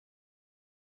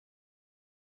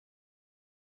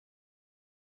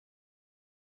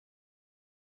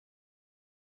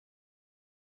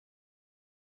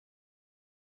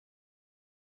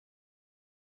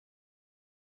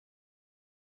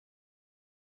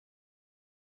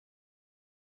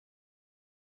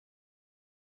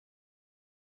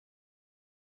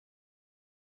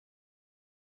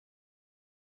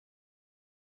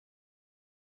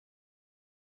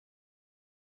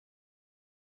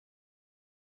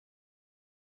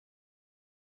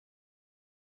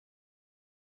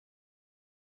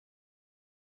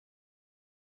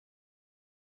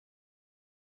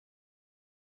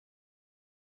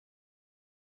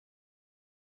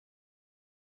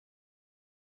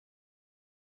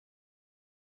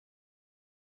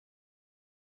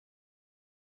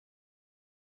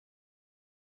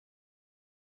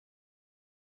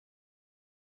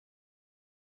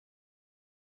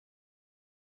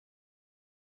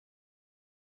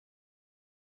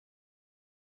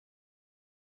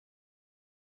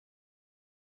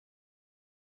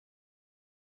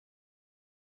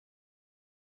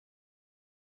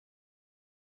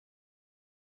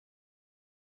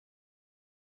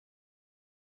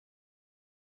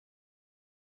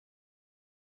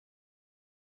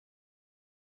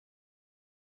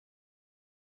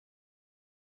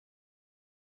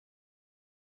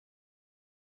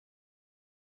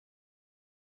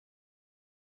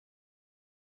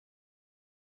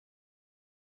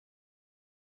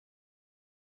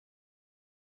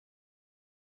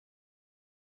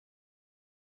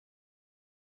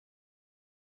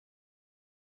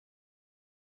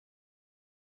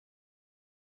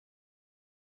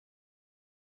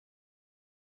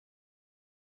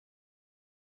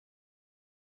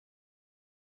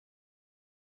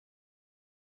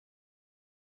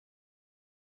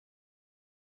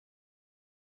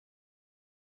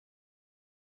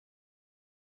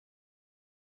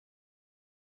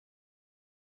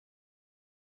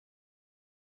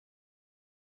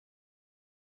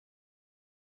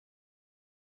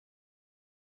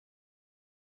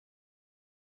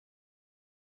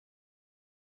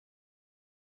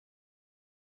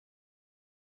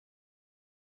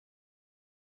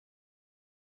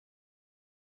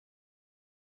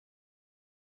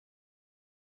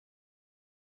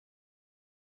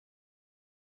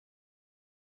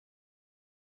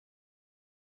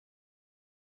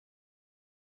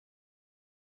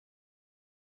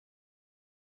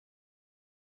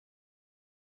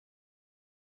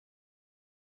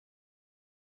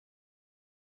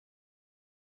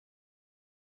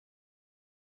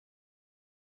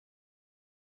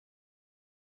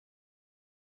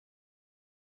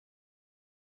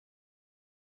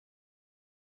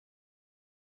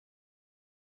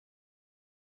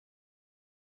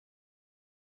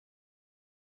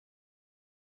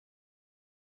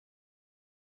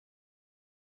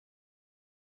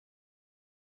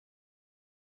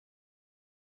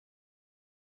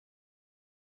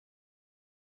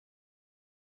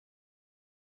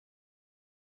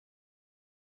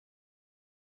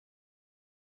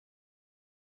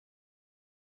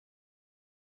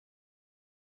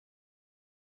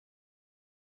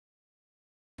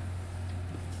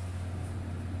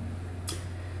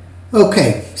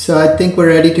Okay, so I think we're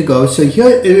ready to go. So here,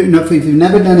 if you've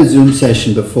never done a Zoom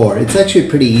session before, it's actually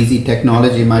pretty easy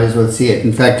technology. You might as well see it.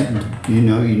 In fact, you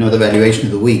know the valuation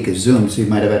of the week is Zoom, so you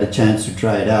might have had a chance to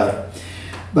try it out.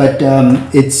 But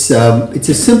it's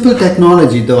a simple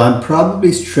technology, though I'm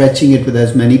probably stretching it with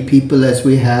as many people as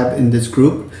we have in this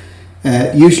group.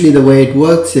 Usually the way it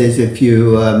works is if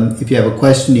you have a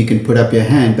question, you can put up your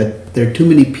hand, but there are too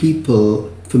many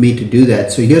people for me to do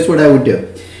that. So here's what I would do.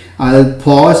 I'll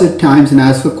pause at times and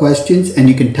ask for questions, and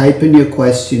you can type in your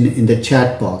question in the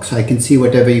chat box so I can see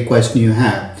whatever your question you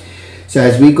have. So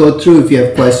as we go through, if you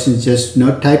have questions, just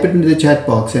type it into the chat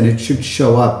box and it should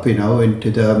show up, into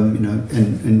the,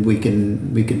 and we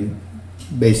can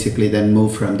basically then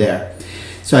move from there.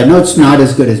 So I know it's not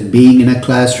as good as being in a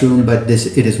classroom, but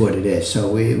it is what it is.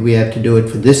 So we have to do it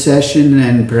for this session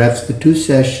and perhaps the 2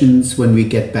 sessions when we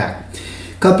get back.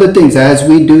 Couple of things. As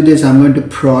we do this, I'm going to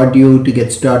prod you to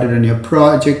get started on your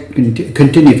project.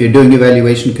 Continue. If you're doing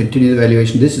evaluation, continue the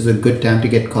evaluation. This is a good time to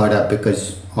get caught up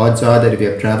because odds are that if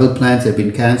you have travel plans that have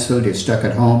been cancelled, you're stuck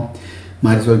at home,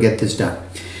 might as well get this done.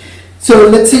 So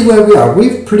let's see where we are.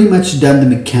 We've pretty much done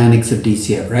the mechanics of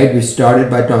DCF, right? We started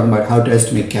by talking about how to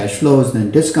estimate cash flows, then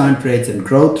discount rates and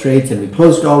growth rates, and we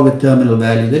closed all with terminal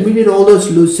value. Then we did all those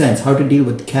loose ends, how to deal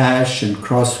with cash and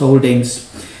cross holdings.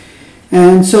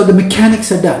 And so the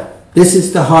mechanics are done. This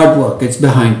is the hard work. It's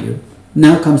behind you.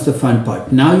 Now comes the fun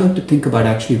part. Now you have to think about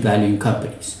actually valuing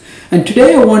companies. And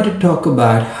today I want to talk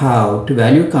about how to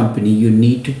value a company. You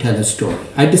need to tell a story.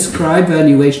 I describe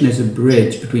valuation as a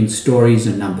bridge between stories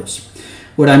and numbers.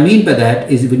 What I mean by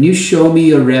that is when you show me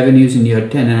your revenues in year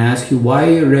 10 and I ask you why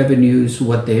your revenues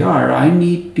what they are, I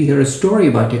need to hear a story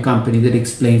about your company that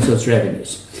explains those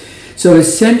revenues. So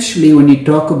essentially, when you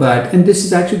talk about, and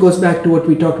this actually goes back to what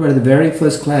we talked about in the very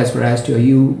first class, where I asked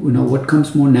you, what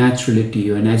comes more naturally to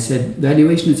you? And I said,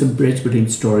 valuation is a bridge between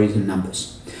stories and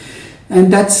numbers.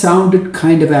 And that sounded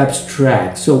kind of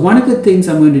abstract. So one of the things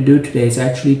I'm going to do today is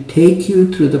actually take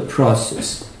you through the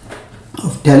process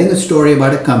of telling a story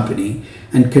about a company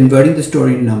and converting the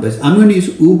story into numbers. I'm going to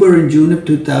use Uber in June of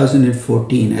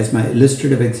 2014 as my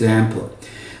illustrative example.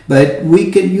 But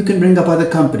you can bring up other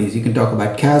companies. You can talk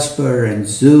about Casper and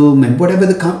Zoom and whatever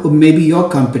maybe your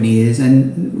company is,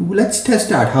 and let's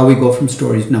test out how we go from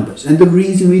stories to numbers. And the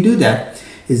reason we do that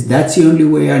is that's the only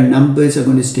way our numbers are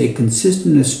going to stay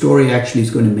consistent. A story actually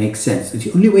is going to make sense. It's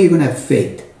the only way you're going to have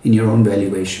faith in your own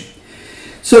valuation.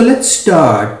 So let's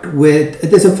start with,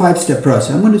 there's a 5-step process.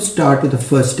 I'm going to start with the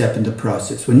first step in the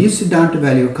process. When you sit down to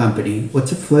value a company, what's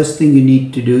the first thing you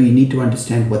need to do? You need to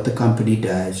understand what the company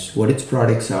does, what its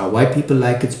products are, why people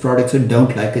like its products or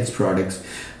don't like its products,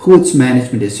 who its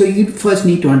management is. So you first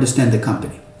need to understand the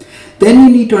company. Then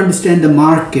you need to understand the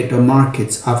market or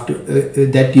markets after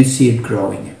that you see it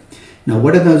growing in. Now,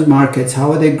 what are those markets?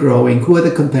 How are they growing? Who are the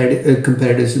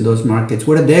competitors in those markets?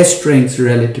 What are their strengths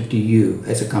relative to you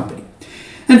as a company?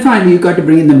 And finally, you've got to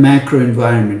bring in the macro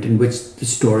environment in which the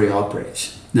story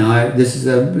operates. Now, this is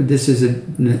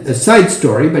a side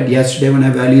story, but yesterday when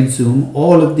I valued Zoom,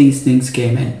 all of these things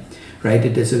came in, right?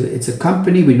 It's a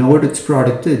company. We know what its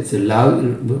product is.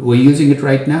 We're using it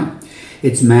right now.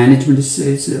 Its management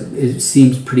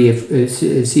seems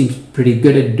pretty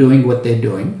good at doing what they're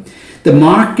doing. The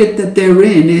market that they're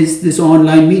in is this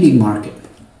online meeting market.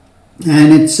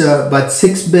 And it's about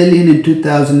 6 billion in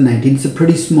 2019. It's a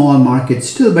pretty small market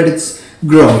still, but it's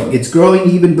growing. It's growing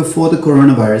even before the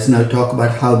coronavirus, and I'll talk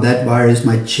about how that virus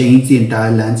might change the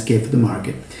entire landscape of the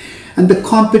market. And the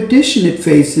competition it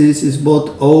faces is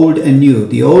both old and new.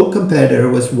 The old competitor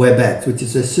was WebEx, which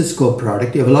is a Cisco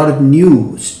product. You have a lot of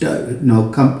new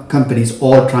companies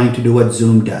all trying to do what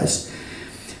Zoom does.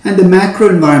 And the macro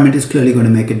environment is clearly going to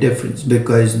make a difference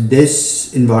because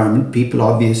this environment, people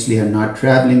obviously are not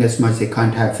traveling as much. They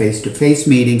can't have face-to-face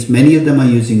meetings. Many of them are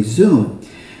using Zoom.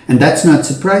 And that's not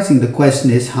surprising. The question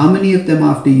is, how many of them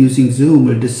after using Zoom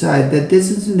will decide that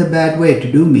this isn't a bad way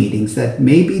to do meetings, that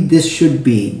maybe this should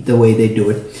be the way they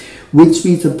do it, which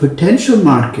means the potential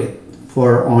market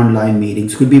for online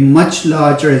meetings could be much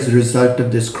larger as a result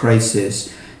of this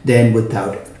crisis than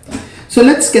without it. So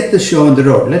let's get the show on the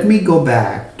road. Let me go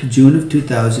back to June of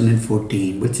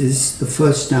 2014, which is the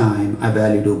first time I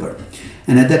valued Uber.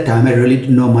 And at that time, I really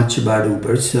didn't know much about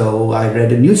Uber. So I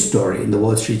read a news story in the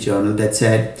Wall Street Journal that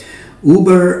said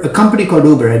a company called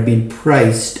Uber had been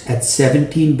priced at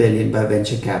 17 billion by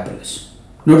venture capitalists.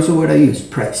 Notice the word I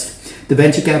used, priced. The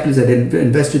venture capitalists had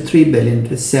invested 3 billion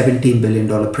to $17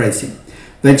 billion pricing.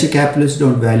 Venture capitalists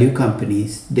don't value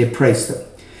companies, they price them.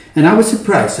 And I was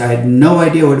surprised. I had no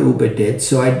idea what Uber did,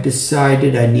 so I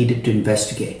decided I needed to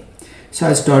investigate. So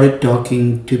I started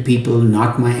talking to people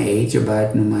not my age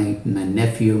about my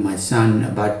nephew, my son,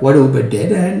 about what Uber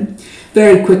did. And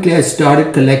very quickly I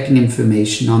started collecting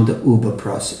information on the Uber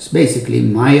process. Basically,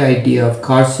 my idea of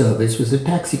car service was a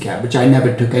taxi cab, which I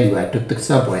never took anyway. I took the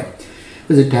subway. It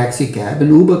was a taxi cab,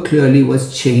 and Uber clearly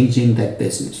was changing that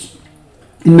business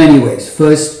in many ways.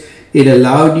 First, it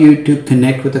allowed you to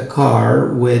connect with a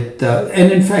car with, and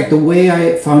in fact, the way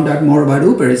I found out more about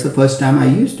Uber is the first time I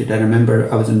used it. I remember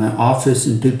I was in my office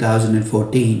in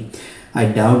 2014. I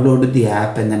downloaded the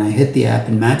app, and then I hit the app,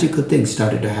 and magical things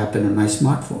started to happen on my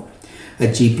smartphone. A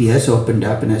GPS opened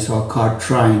up, and I saw a car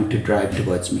trying to drive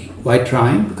towards me. Why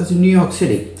trying? Because in New York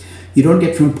City, you don't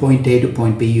get from point A to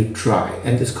point B, you try,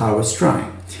 and this car was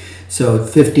trying. So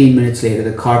 15 minutes later,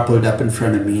 the car pulled up in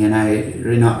front of me, and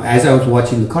as I was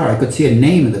watching the car, I could see a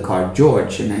name in the car,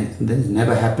 George, and this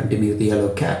never happened to me with the yellow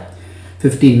cab.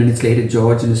 15 minutes later,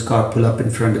 George and his car pull up in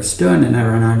front of Stern, and I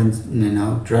run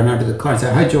out of the car. I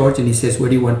say, "Hi, George," and he says, "Where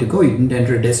do you want to go? You didn't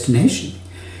enter a destination."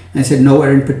 And I said,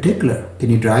 "Nowhere in particular. Can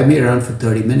you drive me around for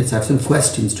 30 minutes? I have some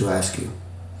questions to ask you."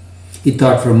 He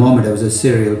thought for a moment I was a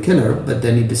serial killer, but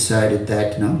then he decided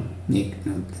that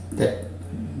that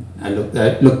I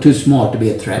looked too small to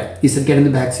be a threat. He said, "Get in the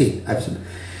back seat."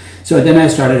 So then I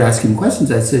started asking him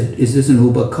questions. I said, "Is this an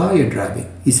Uber car you're driving?"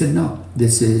 He said, "No,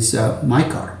 this is my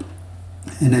car."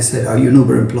 And I said, "Are you an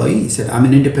Uber employee?" He said, "I'm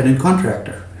an independent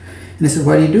contractor." And I said,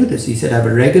 "Why do you do this?" He said, "I have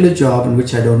a regular job in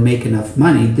which I don't make enough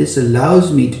money. This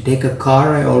allows me to take a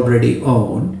car I already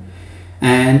own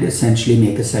and essentially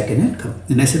make a second income."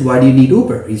 And I said, "Why do you need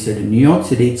Uber?" He said, "In New York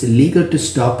City, it's illegal to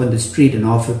stop on the street and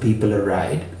offer people a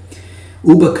ride.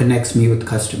 Uber connects me with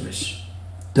customers.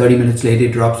 30 minutes later, he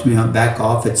drops me back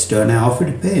off at Stern. I offered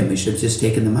to pay him. He should have just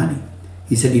taken the money."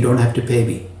 He said, "You don't have to pay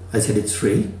me." I said, "It's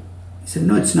free." He said,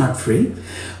 "No, it's not free.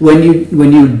 When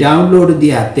you downloaded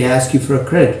the app, they ask you for a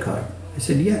credit card." I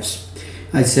said, "Yes."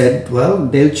 I said, "Well,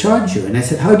 they'll charge you." And I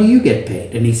said, "How do you get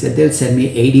paid?" And he said, "They'll send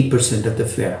me 80% of the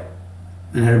fare."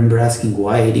 And I remember asking,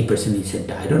 "Why 80%? He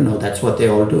said, "I don't know. That's what they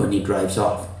all do." And he drives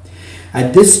off.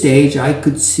 At this stage, I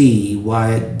could see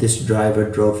why this driver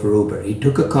drove for Uber. He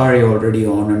took a car he already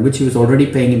owned, on which he was already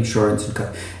paying insurance,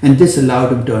 and this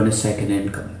allowed him to earn a second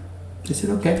income. I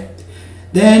said, "Okay."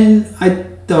 Then I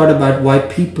thought about why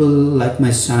people like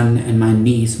my son and my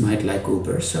niece might like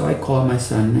Uber. So I called my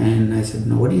son and I said,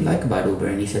 "No, what do you like about Uber?"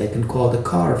 And he said, "I can call the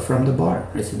car from the bar."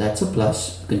 I said, "That's a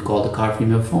plus. You can call the car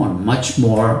from your phone." Much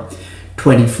more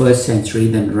 21st century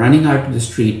than running out to the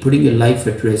street, putting your life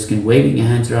at risk and waving your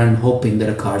hands around and hoping that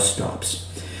a car stops.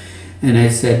 And I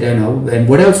said, "I know, and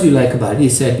what else do you like about it?" He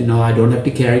said, "I don't have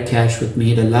to carry cash with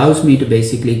me. It allows me to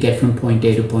basically get from point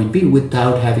A to point B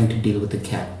without having to deal with the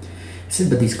cab." I said,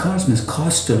 "But these cars must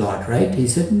cost a lot, right?" He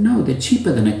said, "No, they're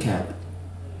cheaper than a cab."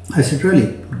 I said, "Really?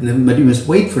 But you must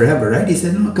wait forever, right?" He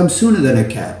said, "No, it comes sooner than a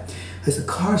cab." I said,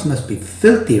 "Cars must be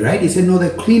filthy, right?" He said, "No,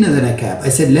 they're cleaner than a cab." I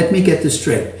said, "Let me get this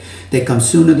straight. They come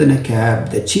sooner than a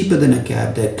cab, they're cheaper than a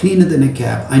cab, they're cleaner than a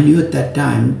cab." I knew at that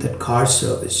time that car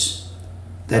service,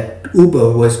 that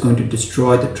Uber was going to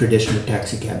destroy the traditional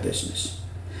taxi cab business.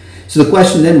 So the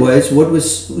question then was, what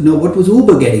was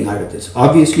Uber getting out of this?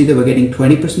 Obviously, they were getting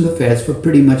 20% of fares for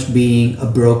pretty much being a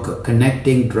broker,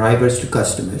 connecting drivers to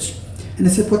customers. And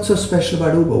I said, "What's so special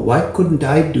about Uber? Why couldn't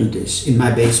I do this in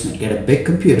my basement, get a big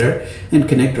computer and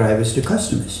connect drivers to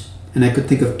customers?" And I could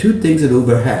think of two things that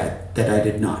Uber had that I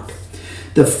did not.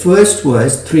 The first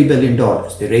was $3 billion.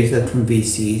 They raised that from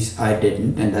VCs. I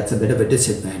didn't, and that's a bit of a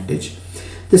disadvantage.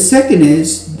 The second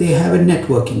is they have a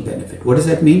networking benefit. What does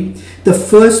that mean? The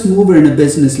first mover in a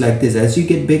business like this, as you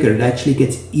get bigger, it actually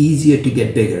gets easier to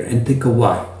get bigger. And think of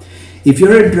why. If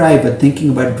you're a driver thinking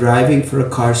about driving for a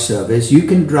car service, you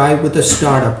can drive with a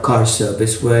startup car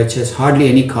service which has hardly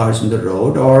any cars on the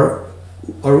road, or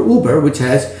Uber, which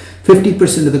has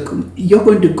 50% of you're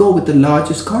going to go with the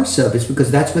largest car service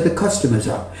because that's where the customers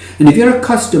are. And if you're a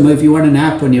customer, if you want an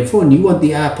app on your phone, you want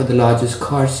the app of the largest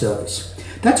car service.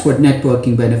 That's what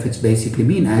networking benefits basically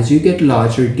mean. As you get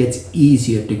larger, it gets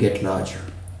easier to get larger.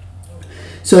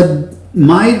 So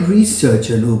my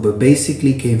research on Uber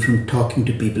basically came from talking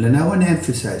to people, and I want to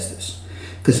emphasize this.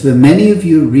 Because for many of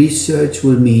you, research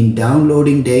will mean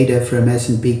downloading data from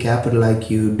S&P Capital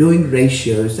IQ, doing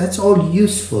ratios. That's all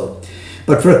useful.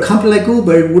 But for a company like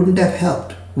Uber, it wouldn't have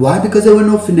helped. Why? Because there were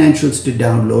no financials to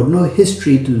download, no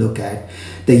history to look at.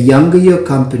 The younger your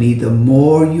company, the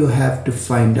more you have to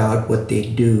find out what they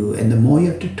do, and the more you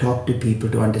have to talk to people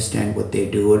to understand what they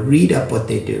do or read up what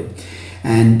they do.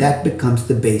 And that becomes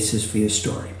the basis for your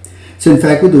story. So in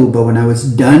fact, with Uber, when I was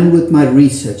done with my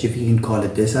research, if you can call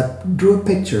it this, I drew a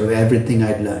picture of everything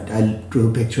I'd learned. I drew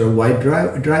a picture of why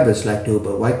drivers liked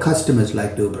Uber, why customers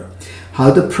liked Uber. how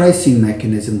the pricing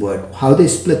mechanism worked, how they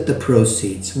split the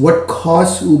proceeds, what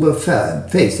costs Uber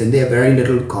faced, and they have very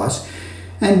little cost,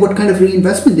 and what kind of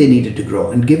reinvestment they needed to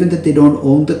grow. And given that they don't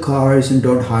own the cars and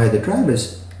don't hire the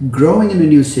drivers, growing in a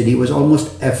new city was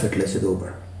almost effortless at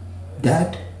Uber.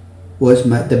 That was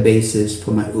the basis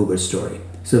for my Uber story.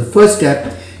 So the first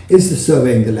step is the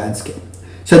surveying the landscape.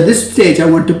 So at this stage, I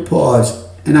want to pause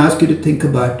and ask you to think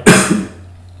about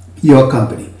your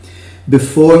company.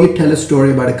 Before you tell a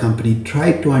story about a company,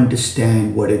 try to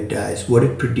understand what it does, what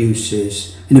it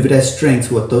produces, and if it has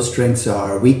strengths, what those strengths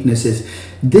are, weaknesses.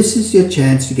 This is your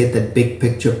chance to get that big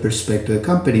picture perspective of a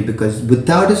company, because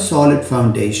without a solid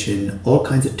foundation, all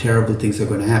kinds of terrible things are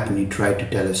going to happen. You try to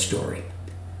tell a story.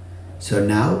 So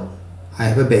now I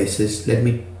have a basis. Let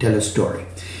me tell a story.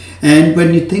 And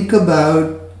when you think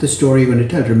about the story you're going to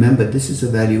tell, remember, this is a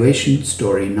valuation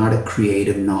story, not a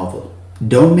creative novel.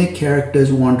 Don't make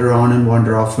characters wander on and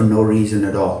wander off for no reason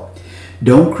at all.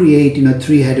 Don't create,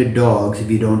 three-headed dogs if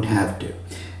you don't have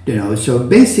to. So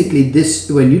basically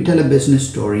when you tell a business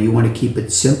story, you want to keep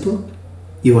it simple,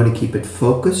 you want to keep it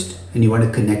focused, and you want to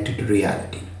connect it to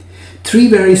reality. 3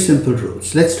 very simple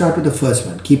rules. Let's start with the first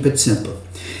one. Keep it simple.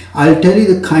 I'll tell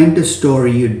you the kind of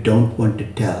story you don't want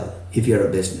to tell if you're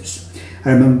a business.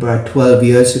 I remember about 12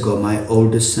 years ago, my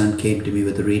oldest son came to me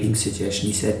with a reading suggestion.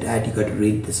 He said, "Dad, you got to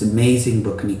read this amazing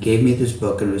book." And he gave me this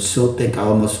book, and it was so thick I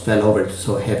almost fell over. It was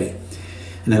so heavy.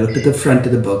 And I looked at the front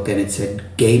of the book, and it said,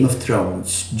 "Game of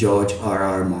Thrones, George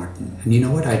R.R. Martin." And you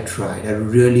know what? I tried. I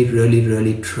really, really,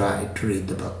 really tried to read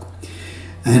the book.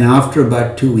 And after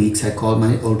about 2 weeks, I called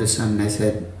my oldest son and I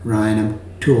said, "Ryan, I'm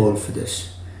too old for this.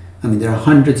 I mean, there are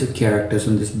hundreds of characters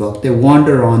in this book. They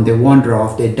wander on, they wander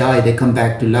off, they die, they come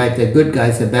back to life. They're good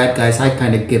guys, they're bad guys. I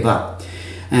kind of give up."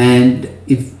 And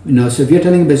so if you're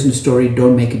telling a business story,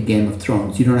 don't make it Game of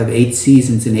Thrones. You don't have 8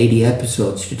 seasons and 80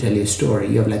 episodes to tell your story.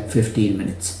 You have like 15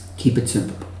 minutes. Keep it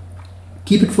simple.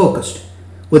 Keep it focused.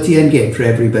 What's the end game for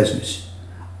every business?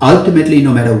 Ultimately,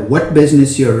 no matter what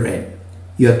business you're in,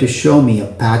 you have to show me a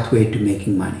pathway to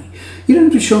making money. You don't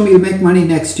have to show me you make money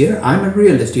next year. I'm a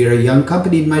realist. You're a young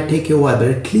company. It might take you a while, but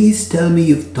at least tell me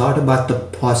you've thought about the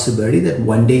possibility that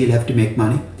one day you'll have to make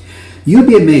money. You'll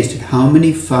be amazed at how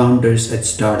many founders at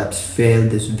startups fail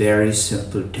this very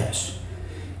simple test.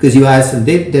 Because you ask them,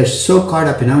 they're so caught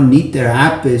up in how neat their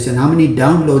app is and how many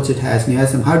downloads it has. And you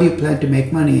ask them, "How do you plan to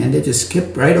make money?" And they just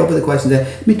skip right over the question.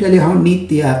 Let me tell you how neat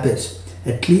the app is.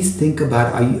 At least think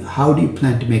about how do you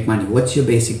plan to make money? What's your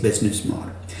basic business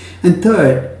model? And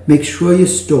third, make sure your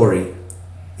story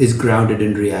is grounded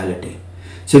in reality.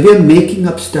 So if you're making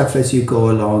up stuff as you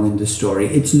go along in the story,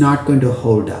 it's not going to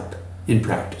hold up in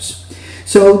practice.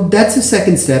 So that's the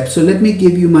second step. So let me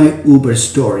give you my Uber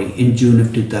story in June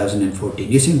of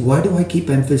 2014. You're saying, why do I keep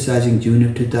emphasizing June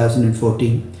of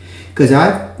 2014? Because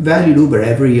I've valued Uber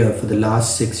every year for the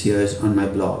last 6 years on my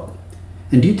blog.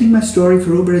 And do you think my story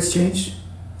for Uber has changed?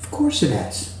 Of course it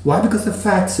has. Why? Because the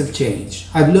facts have changed.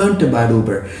 I've learned about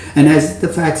Uber. And as the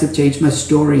facts have changed, my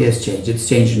story has changed. It's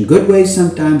changed in good ways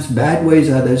sometimes, bad ways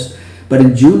others. But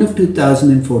in June of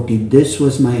 2014, this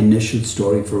was my initial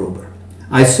story for Uber.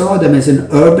 I saw them as an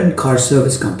urban car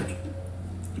service company.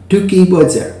 2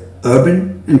 keywords there,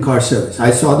 urban and car service.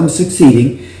 I saw them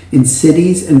succeeding in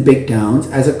cities and big towns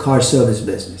as a car service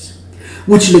business,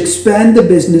 which will expand the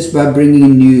business by bringing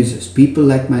in new users. People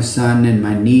like my son and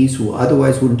my niece who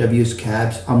otherwise wouldn't have used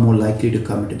cabs are more likely to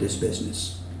come into this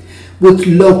business. With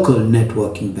local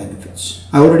networking benefits.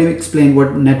 I already explained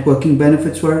what networking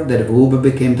benefits were, that if Uber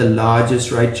became the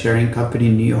largest ride-sharing company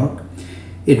in New York,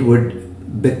 it would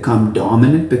become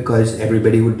dominant because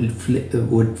everybody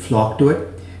would flock to it.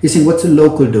 You're saying, what's a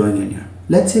local doing in here?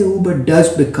 Let's say Uber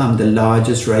does become the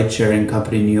largest ride-sharing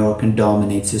company in New York and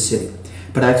dominates the city.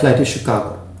 But I fly to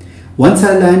Chicago. Once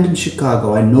I land in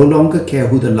Chicago, I no longer care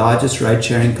who the largest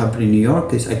ride-sharing company in New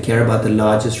York is. I care about the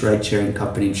largest ride-sharing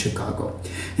company in Chicago.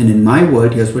 And in my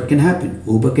world, here's what can happen.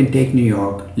 Uber can take New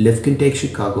York, Lyft can take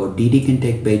Chicago, Didi can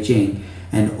take Beijing,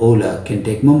 and Ola can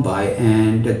take Mumbai,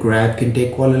 and Grab can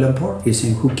take Kuala Lumpur. You're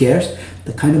saying, who cares?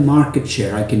 The kind of market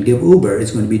share I can give Uber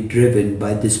is going to be driven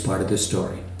by this part of the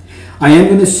story. I am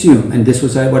going to assume, and this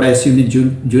was what I assumed in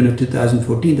June of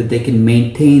 2014, that they can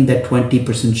maintain that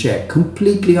 20% share.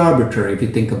 Completely arbitrary if you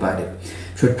think about it.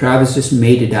 So Travis just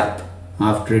made it up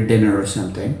after a dinner or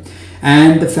something.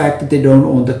 And the fact that they don't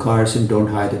own the cars and don't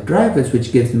hire the drivers,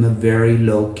 which gives them a very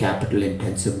low capital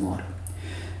intensive model.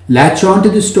 Latch on to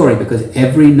the story because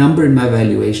every number in my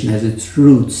valuation has its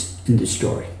roots in the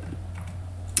story.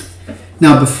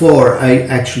 Now, before I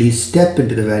actually step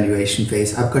into the valuation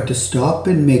phase, I've got to stop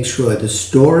and make sure the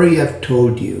story I've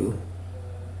told you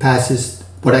passes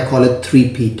what I call a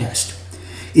 3P test.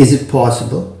 Is it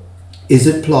possible? Is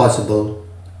it plausible?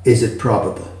 Is it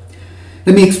probable?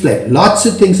 Let me explain. Lots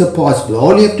of things are possible.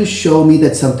 All you have to show me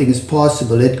that something is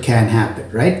possible, it can happen,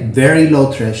 right? Very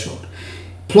low threshold.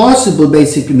 Plausible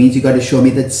basically means you got to show me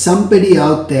that somebody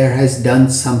out there has done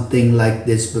something like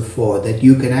this before, that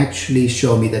you can actually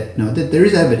show me that, no, that there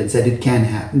is evidence that it can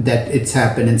happen, that it's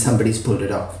happened and somebody's pulled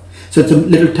it off. So it's a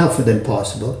little tougher than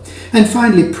possible. And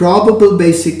finally, probable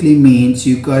basically means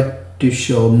you got to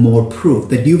show more proof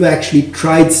that you've actually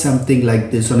tried something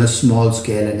like this on a small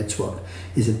scale and it's worked.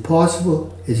 Is it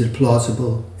possible? Is it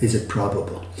plausible? Is it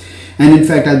probable? And in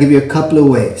fact, I'll give you a couple of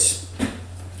ways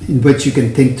in which you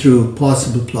can think through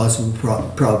possible, plausible,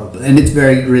 probable. And it's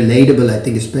very relatable, I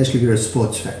think, especially if you're a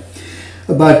sports fan.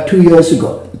 About 2 years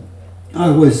ago,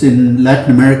 I was in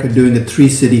Latin America doing a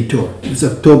 3-city tour. It was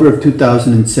October of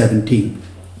 2017.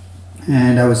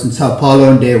 And I was in Sao Paulo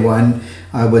on day 1.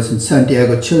 I was in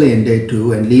Santiago, Chile on day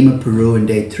 2, and Lima, Peru on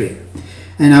day 3.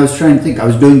 And I was trying to think, I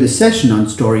was doing this session on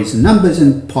stories and numbers,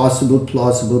 and possible,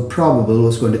 plausible, probable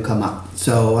was going to come up.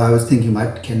 So I was thinking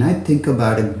about, can I think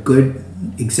about a good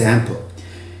example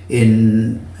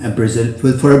in Brazil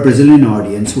for a Brazilian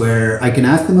audience where I can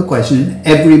ask them a question and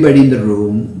everybody in the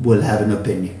room will have an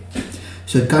opinion.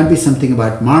 So it can't be something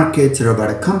about markets or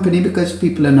about a company because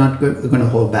people are not going to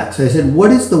hold back. So I said,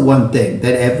 what is the one thing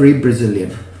that every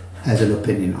Brazilian has an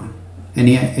opinion on?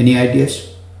 Any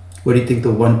ideas? What do you think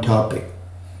the one topic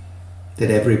that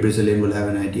every Brazilian will have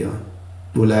an idea on,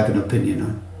 will have an opinion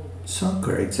on?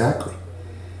 Soccer, exactly.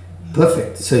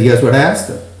 Perfect. So here's what I asked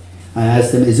them. I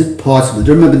asked them, is it possible?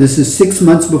 Remember, this is 6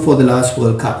 months before the last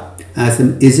World Cup. I asked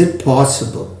them, is it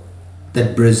possible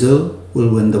that Brazil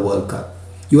will win the World Cup?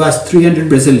 You asked 300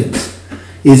 Brazilians,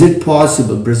 is it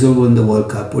possible Brazil will win the World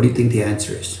Cup? What do you think the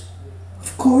answer is?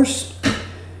 Of course.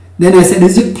 Then I said,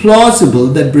 is it plausible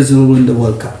that Brazil will win the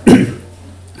World Cup?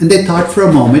 And they thought for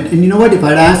a moment, and you know what? If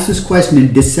I'd asked this question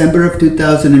in December of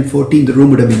 2014, the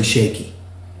room would have been shaky.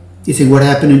 You say, what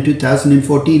happened in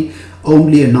 2014?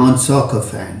 Only a non-soccer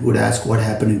fan would ask what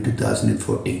happened in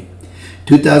 2014.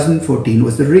 2014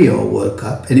 was the Rio World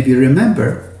Cup. And if you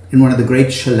remember, in one of the great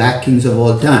shellackings of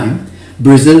all time,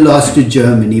 Brazil lost to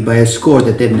Germany by a score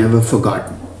that they've never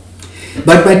forgotten.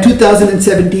 But by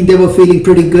 2017, they were feeling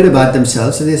pretty good about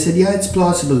themselves. So they said, yeah, it's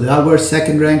plausible. We're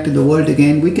second ranked in the world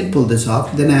again. We can pull this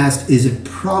off. Then I asked, is it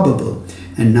probable?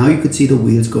 And now you could see the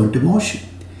wheels go into motion.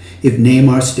 If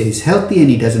Neymar stays healthy and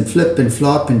he doesn't flip and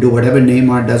flop and do whatever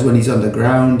Neymar does when he's on the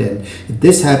ground, and if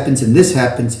this happens and this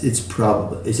happens, it's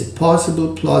probable. Is it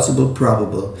possible, plausible,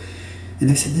 probable? And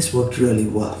I said, this worked really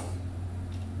well.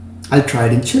 I'll try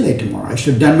it in Chile tomorrow. I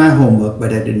should have done my homework,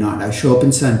 but I did not. I show up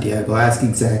in Santiago, I ask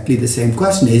exactly the same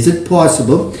question. Is it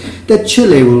possible that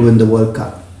Chile will win the World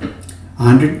Cup?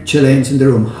 100 Chileans in the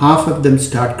room, half of them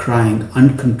start crying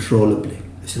uncontrollably.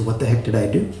 I said, what the heck did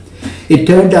I do? It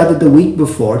turned out that the week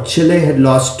before, Chile had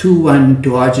lost 2-1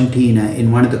 to Argentina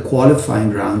in one of the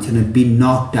qualifying rounds and had been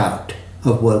knocked out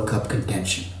of World Cup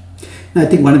contention. Now, I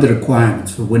think one of the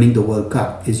requirements for winning the World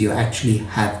Cup is you actually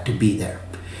have to be there.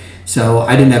 So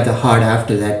I didn't have the heart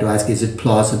after that to ask, is it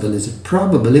plausible, is it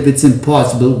probable? If it's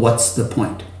impossible, what's the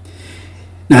point?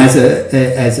 Now, as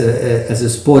a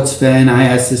sports fan, I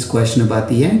asked this question about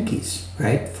the Yankees.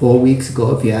 Right? 4 weeks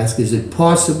ago, if you ask, is it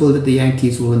possible that the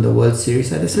Yankees will win the World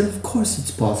Series? I said, of course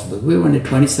it's possible. We won it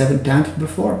 27 times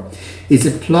before. Is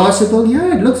it plausible?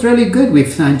 Yeah, it looks really good.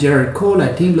 We've signed Jared Cole.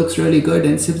 Our team looks really good.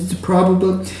 And so is it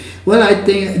probable? Well, I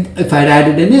think if I'd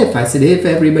added an if, I said, if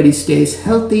everybody stays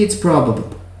healthy, it's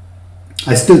probable.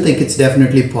 I still think it's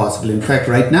definitely possible. In fact,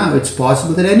 right now, it's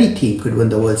possible that any team could win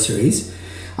the World Series.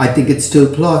 I think it's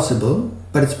still plausible,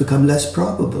 but it's become less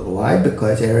probable. Why?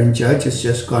 Because Aaron Judge has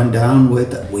just gone down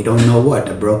with, we don't know what,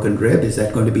 a broken rib. Is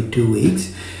that going to be 2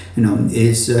 weeks? You know,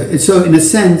 so in a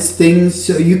sense, things,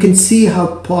 you can see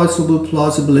how possible,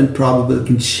 plausible, and probable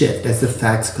can shift as the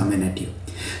facts come in at you.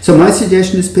 So my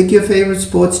suggestion is pick your favorite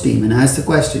sports team and ask the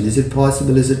question, is it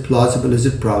possible, is it plausible, is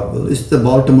it probable? Is it the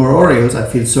Baltimore Orioles? I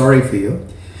feel sorry for you.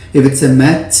 If it's a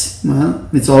Mets, well,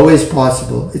 it's always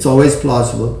possible, it's always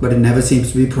plausible, but it never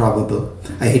seems to be probable.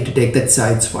 I hate to take that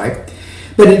side swipe,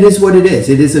 but it is what it is.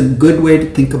 It is a good way to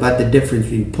think about the difference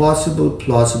between possible,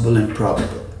 plausible, and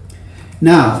probable.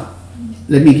 Now,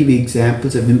 let me give you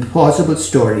examples of impossible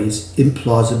stories,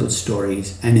 implausible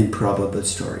stories, and improbable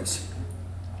stories.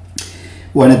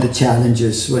 One of the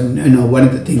challenges, one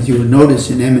of the things you will notice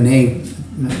in M&A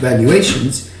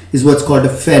valuations is what's called a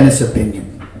fairness opinion.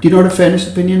 Do you know what a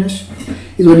fairness opinion is?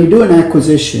 Is when you do an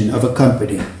acquisition of a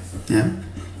company, yeah,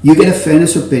 you get a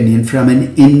fairness opinion from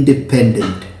an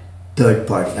independent third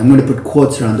party. I'm going to put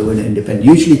quotes around the word independent.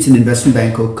 Usually it's an investment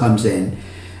banker who comes in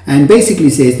and basically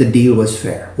says the deal was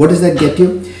fair. What does that get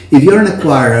you? If you're an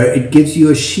acquirer, it gives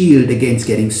you a shield against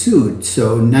getting sued.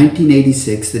 So in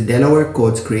 1986, the Delaware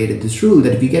courts created this rule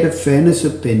that if you get a fairness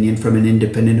opinion from an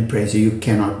independent appraiser, you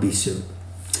cannot be sued.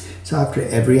 So after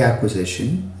every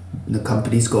acquisition, the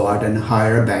companies go out and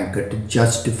hire a banker to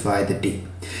justify the deal.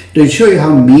 To show you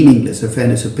how meaningless a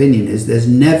fairness opinion is, there's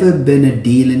never been a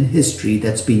deal in history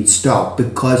that's been stopped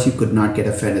because you could not get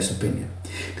a fairness opinion.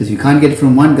 Because you can't get it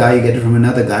from one guy, you get it from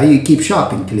another guy, you keep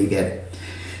shopping till you get it.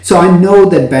 So I know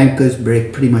that bankers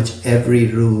break pretty much every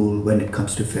rule when it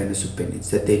comes to fairness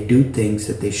opinions, that they do things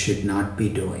that they should not be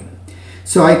doing.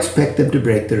 So I expect them to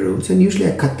break the rules, and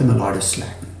usually I cut them a lot of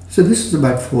slack. So this was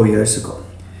about 4 years ago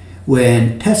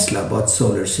when Tesla bought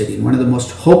Solar City, one of the most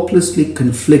hopelessly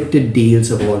conflicted deals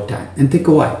of all time. And think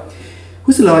of why.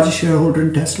 Who's the largest shareholder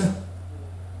in Tesla?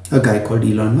 A guy called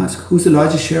Elon Musk. Who's the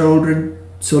largest shareholder in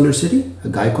Solar City? A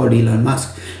guy called Elon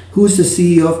Musk. Who's the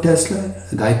CEO of Tesla?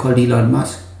 A guy called Elon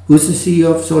Musk. Who's the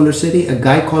CEO of Solar City? A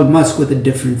guy called Musk with a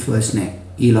different first name,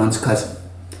 Elon's cousin.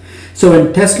 So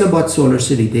when Tesla bought Solar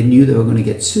City, they knew they were going to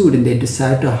get sued, and they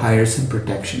decided to hire some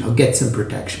protection or get some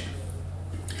protection.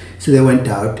 So they went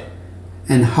out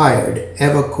and hired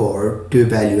Evercore to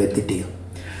evaluate the deal.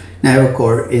 Now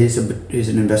Evercore is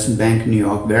an investment bank in New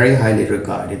York, very highly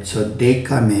regarded. So they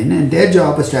come in, and their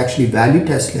job was to actually value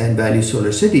Tesla and value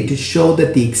Solar City to show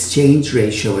that the exchange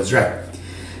ratio was right.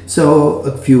 So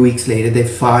a few weeks later, they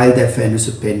filed their fairness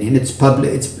opinion. It's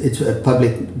public. It's a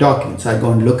public document. So I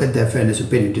go and look at their fairness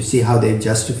opinion to see how they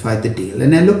justified the deal,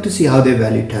 and I look to see how they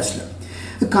value Tesla,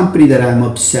 a company that I'm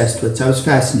obsessed with. So I was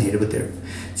fascinated with it.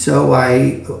 So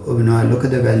I look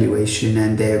at the valuation,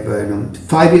 and they have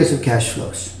 5 years of cash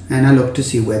flows, and I look to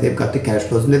see where they've got the cash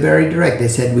flows, and they're very direct. They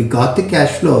said, we got the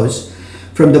cash flows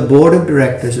from the board of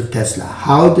directors of Tesla.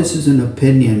 How this is an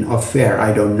opinion of fair,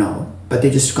 I don't know. But they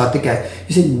just got the cash.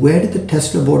 You say, where did the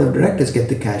Tesla board of directors get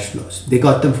the cash flows? They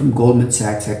got them from Goldman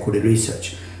Sachs Equity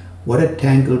Research. What a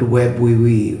tangled web we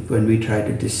weave when we try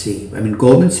to deceive. I mean,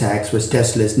 Goldman Sachs was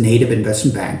Tesla's native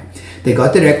investment bank. They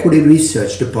got their equity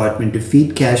research department to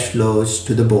feed cash flows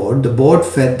to the board. The board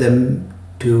fed them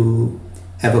to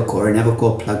Evercore, and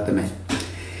Evercore plugged them in.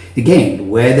 Again,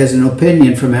 where there's an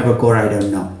opinion from Evercore, I don't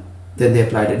know. Then they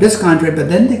applied a discount rate, but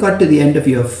then they got to the end of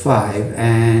year 5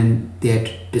 and they had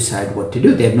to decide what to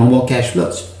do. They have no more cash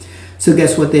flows. So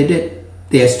guess what they did?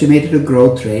 They estimated a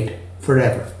growth rate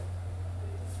forever.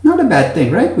 Not a bad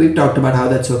thing, right? We've talked about how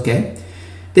that's okay.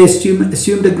 They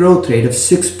assumed a growth rate of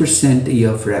 6% a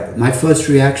year forever. My first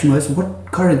reaction was,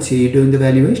 what currency are you doing the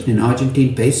valuation in?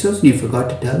 Argentine pesos? And you forgot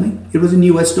to tell me? It was in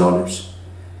US dollars.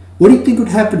 What do you think would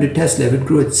happen to Tesla if it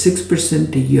grew at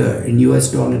 6% a year in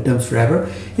US dollar terms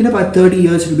forever? In about 30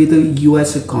 years, it'll be the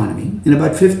US economy. In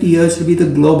about 50 years, it'll be the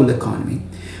global economy.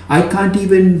 I can't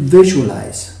even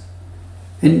visualize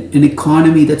an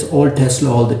economy that's all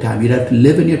Tesla all the time. You'd have to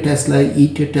live in your Tesla,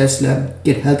 eat your Tesla,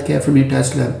 get healthcare from your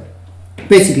Tesla.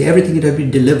 Basically, everything would have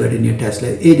been delivered in your Tesla.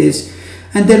 It is.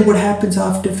 And then what happens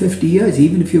after 50 years,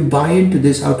 even if you buy into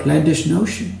this outlandish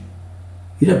notion?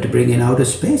 You'd have to bring in outer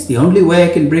space. The only way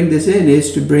I can bring this in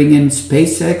is to bring in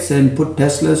SpaceX and put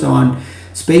Teslas on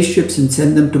spaceships and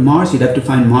send them to Mars. You'd have to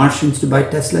find Martians to buy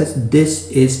Teslas.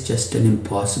 This is just an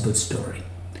impossible story.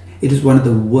 It is one of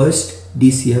the worst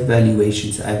DCF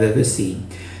valuations I've ever seen.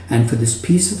 And for this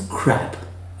piece of crap,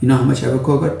 you know how much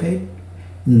Evercore got paid?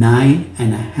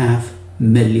 $9.5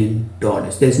 million.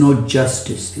 There's no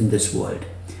justice in this world.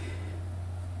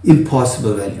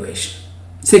 Impossible valuation.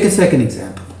 Take a second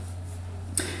example.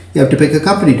 You have to pick a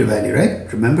company to value,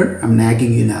 right? Remember, I'm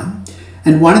nagging you now.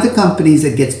 And one of the companies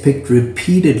that gets picked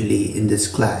repeatedly in this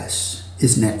class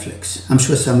is Netflix. I'm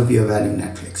sure some of you are valuing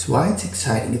Netflix. Why? It's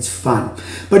exciting, it's fun.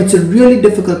 But it's a really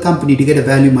difficult company to get a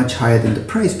value much higher than the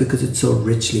price because it's so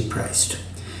richly priced.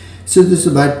 So this is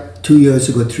about 2 years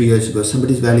ago, 3 years ago,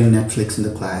 somebody's valuing Netflix in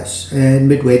the class. And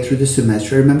midway through the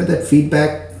semester, remember that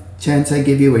feedback chance I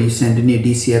give you where you send in your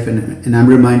DCF, and I'm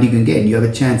reminding you again, you have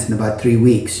a chance in about 3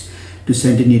 weeks to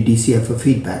send in your DCF for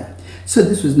feedback. So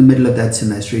this was in the middle of that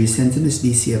semester. He sends in his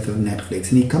DCF of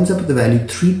Netflix and he comes up with a value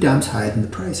 3 times higher than the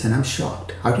price. And I'm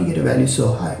shocked. How do you get a value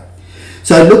so high?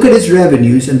 So I look at his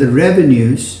revenues, and the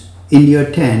revenues in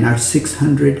year 10 are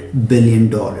 $600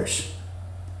 billion.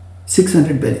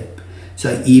 600 billion.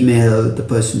 So I email the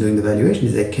person doing the valuation.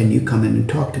 He said, can you come in and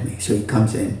talk to me? So he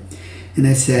comes in and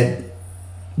I said,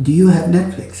 do you have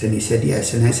Netflix? And he said,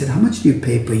 yes. And I said, how much do you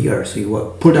pay per year? So he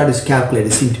pulled out his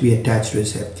calculator, seemed to be attached to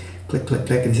his hip. Click, click,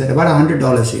 click. And he said, about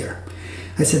 $100 a year.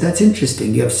 I said, that's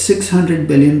interesting. You have $600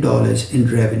 billion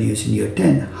in revenues in year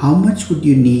 10. How much would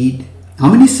you need?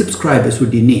 How many subscribers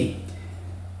would you need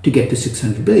to get to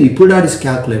 600 billion. He pulled out his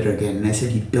calculator again, and I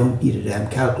said, you don't need a damn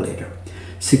calculator.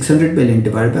 600 billion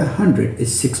divided by 100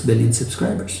 is 6 billion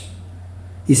subscribers.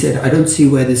 He said, I don't see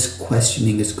where this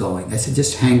questioning is going. I said,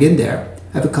 just hang in there.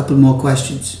 I have a couple more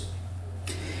questions.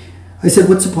 I said,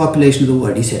 what's the population of the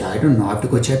world? He said, I don't know. I have to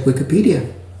go check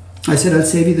Wikipedia. I said, I'll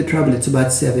save you the trouble. It's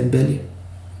about 7 billion.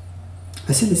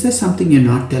 I said, is there something you're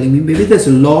not telling me? Maybe there's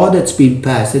a law that's been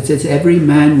passed that says every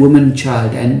man, woman,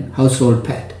 child, and household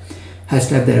pet has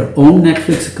to have their own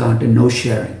Netflix account and no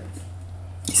sharing.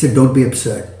 He said, don't be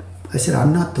absurd. I said,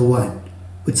 I'm not the one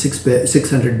with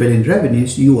 600 billion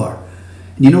revenues. You are.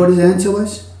 And you know what his answer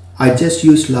was? I just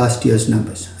used last year's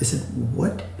numbers. I said,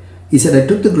 what? He said, I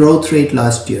took the growth rate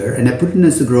last year and I put it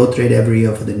as the growth rate every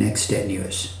year for the next 10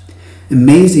 years.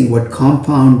 Amazing what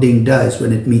compounding does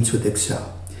when it meets with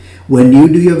Excel. When you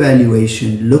do your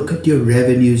valuation, look at your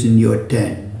revenues in year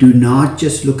 10. Do not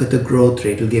just look at the growth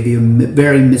rate. It'll give you a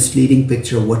very misleading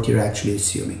picture of what you're actually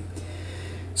assuming.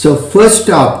 So first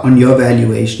stop on your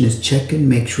valuation is check and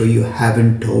make sure you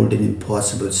haven't told an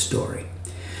impossible story.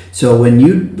 So when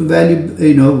you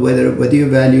value, whether you're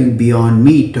valuing Beyond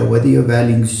Meat or whether you're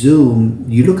valuing Zoom,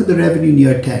 you look at the revenue in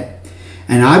year 10.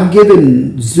 And I've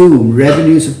given Zoom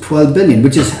revenues of 12 billion,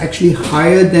 which is actually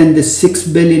higher than the 6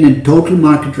 billion in total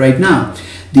market right now.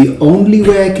 The only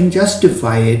way I can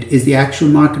justify it is the actual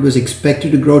market was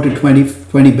expected to grow to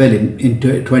 20 billion in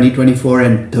 2024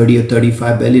 and 30 or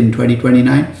 35 billion in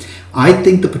 2029. I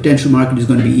think the potential market is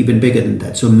going to be even bigger than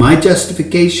that. So my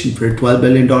justification for a $12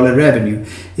 billion revenue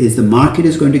is the market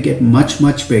is going to get much,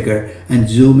 much bigger and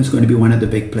Zoom is going to be one of the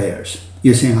big players.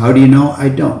 You're saying, how do you know? I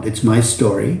don't. It's my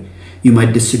story. You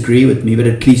might disagree with me, but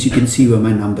at least you can see where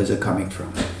my numbers are coming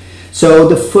from. So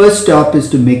the first stop is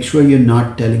to make sure you're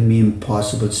not telling me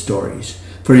impossible stories.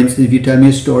 For instance, if you tell me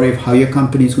a story of how your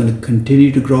company is going to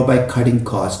continue to grow by cutting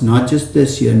costs, not just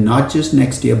this year, not just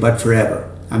next year, but forever,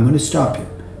 I'm going to stop you.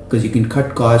 Because you can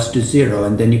cut costs to zero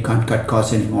and then you can't cut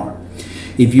costs anymore.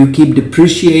 If you keep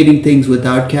depreciating things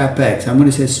without CapEx, I'm going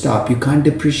to say stop. You can't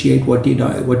depreciate what you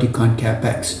can't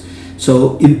CapEx.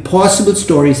 So impossible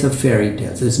stories are fairy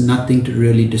tales. There's nothing to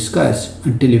really discuss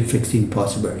until you fix the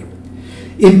impossibility.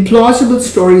 Implausible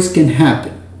stories can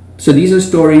happen. So these are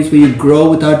stories where you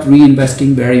grow without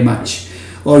reinvesting very much.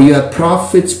 Or you have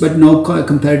profits but no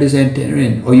competitors enter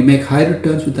in. Or you make high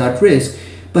returns without risk.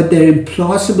 But they're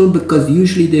implausible because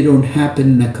usually they don't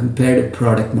happen in a competitive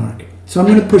product market. So I'm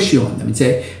going to push you on them and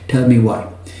say, tell me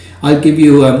why. I'll give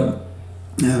you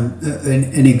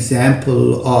an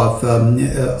example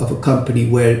of a company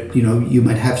where you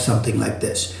might have something like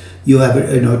this. You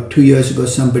have 2 years ago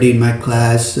somebody in my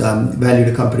class valued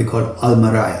a company called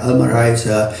Almarai. Almarai is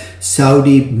a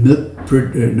Saudi milk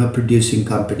producing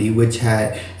company which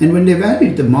had, and when they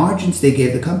valued the margins they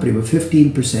gave the company were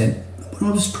 15%.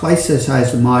 Almost twice the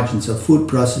size of margins of food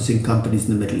processing companies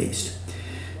in the Middle East.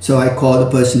 So I called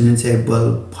the person and said,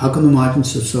 well, how come the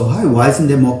margins are so high? Why isn't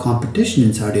there more competition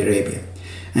in Saudi Arabia?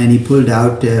 And he pulled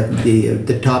out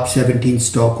the top 17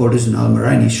 stockholders in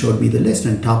Almarai and he showed me the list.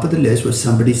 And top of the list was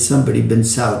somebody bin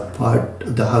Saud, part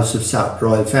of the House of Saud,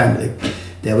 royal family.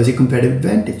 There was a competitive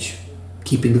advantage.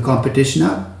 Keeping the competition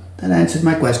up. That answered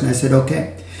my question. I said,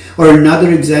 okay. Or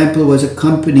another example was a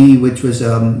company which was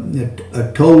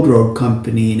a toll road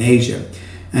company in Asia,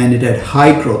 and it had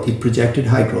high growth. It projected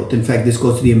high growth. In fact, this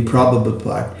goes to the improbable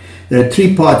part. There are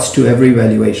 3 parts to every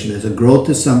valuation. There's a growth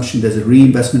assumption, there's a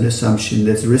reinvestment assumption,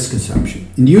 there's a risk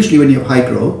assumption. And usually when you have high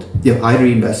growth, you have high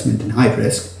reinvestment and high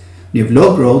risk. When you have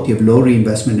low growth, you have low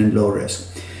reinvestment and low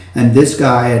risk. And this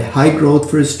guy had high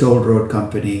growth for his toll road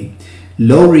company,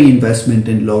 low reinvestment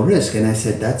and low risk. And I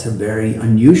said, that's a very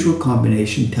unusual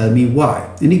combination. Tell me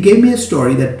why. And he gave me a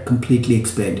story that completely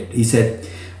explained it. He said,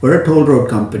 we're a toll road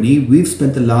company. We've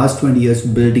spent the last 20 years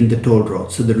building the toll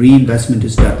road. So the reinvestment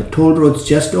is done. The toll roads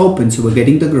just opened, so we're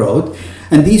getting the growth.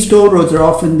 And these toll roads are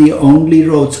often the only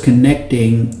roads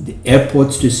connecting the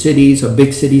airports to cities or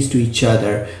big cities to each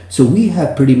other. So we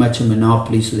have pretty much a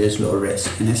monopoly, so there's low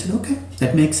risk. And I said, okay,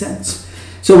 that makes sense.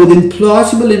 So with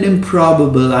implausible and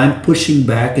improbable, I'm pushing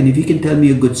back. And if you can tell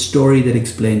me a good story that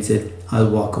explains it,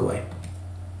 I'll walk away.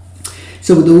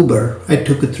 So with Uber, I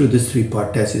took it through this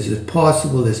 3-part test. Is it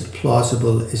possible? Is it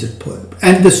plausible? Is it possible?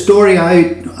 And the story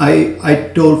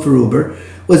I told for Uber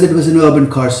was that it was an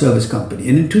urban car service company.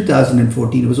 And in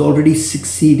 2014, it was already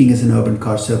succeeding as an urban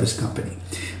car service company.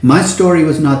 My story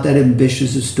was not that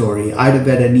ambitious a story. I'd have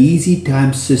had an easy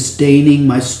time sustaining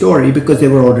my story because they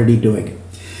were already doing it.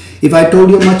 If I told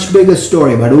you a much bigger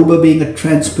story about Uber being a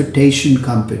transportation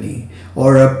company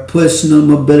or a personal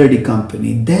mobility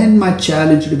company, then my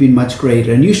challenge would have been much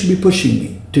greater and you should be pushing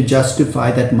me to justify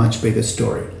that much bigger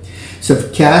story. So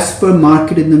if Casper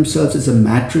marketed themselves as a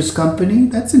mattress company,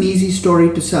 that's an easy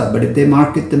story to sell. But if they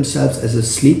market themselves as a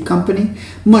sleep company,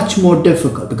 much more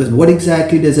difficult, because what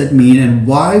exactly does that mean, and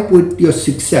why would your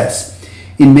success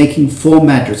in making foam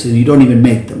mattresses, you don't even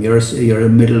make them, you're a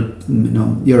middle,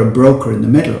 you're a broker in the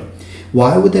middle.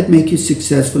 Why would that make you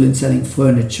successful in selling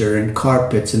furniture and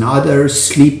carpets and other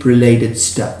sleep related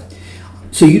stuff?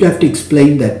 So you'd have to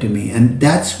explain that to me. And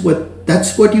that's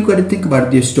what you got to think about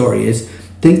with your story is,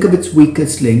 think of its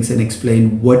weakest links and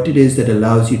explain what it is that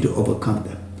allows you to overcome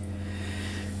them.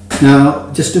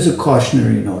 Now, just as a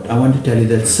cautionary note, I want to tell you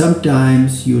that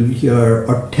sometimes you'll hear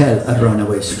or tell a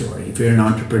runaway story. If you're an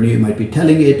entrepreneur, you might be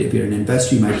telling it. If you're an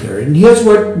investor, you might hear it. And here's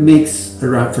what makes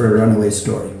for a runaway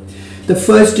story. The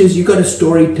first is you got a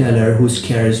storyteller who's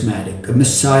charismatic, a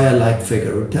messiah-like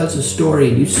figure who tells a story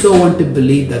and you so want to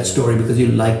believe that story because you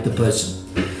like the person.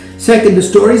 Second, the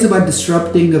story is about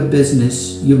disrupting a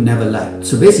business you've never liked.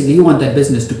 So basically, you want that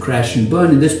business to crash and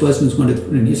burn, and this person is going to,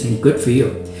 and you're saying, good for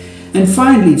you. And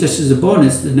finally, just as a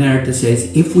bonus, the narrator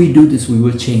says, if we do this, we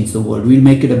will change the world. We'll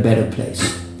make it a better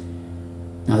place.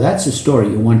 Now, that's a story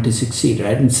you want to succeed,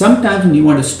 right? And sometimes when you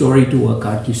want a story to work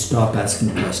out, you stop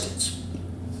asking questions.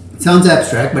 It sounds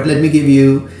abstract, but let me give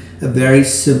you a very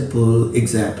simple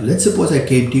example. Let's suppose I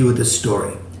came to you with a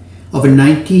story of a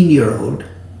 19-year-old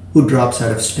who drops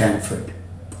out of Stanford.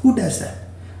 Who does that?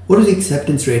 What was the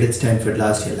acceptance rate at Stanford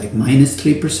last year? Like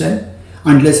 -3%?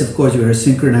 Unless, of course, you're a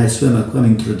synchronized swimmer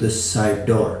coming through this side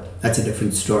door. That's a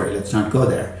different story. Let's not go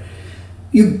there.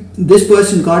 This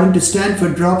person got into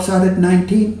Stanford, drops out at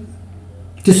 19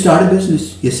 to start a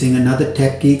business. You're saying another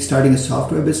tech geek starting a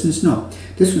software business? No.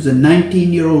 This was a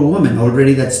 19-year-old woman.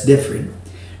 Already that's different.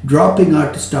 Dropping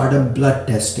out to start a blood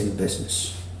testing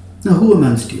business. Now, who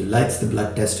amongst you likes the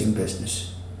blood testing business?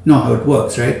 Know how it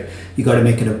works, right? You got to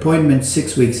make an appointment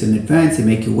 6 weeks in advance. They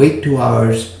make you wait 2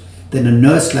 hours. Then a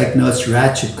nurse like Nurse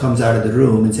Ratched comes out of the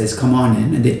room and says, come on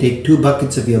in. And they take 2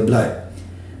 buckets of your blood.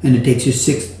 And it takes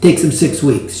them 6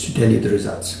 weeks to tell you the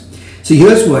results. So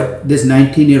here's what this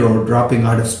 19-year-old dropping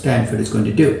out of Stanford is going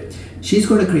to do. She's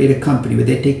going to create a company where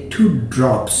they take 2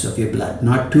 drops of your blood,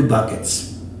 not 2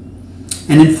 buckets.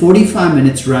 And in 45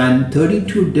 minutes ran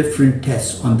 32 different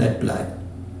tests on that blood.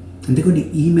 And they're going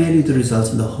to email you the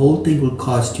results, and the whole thing will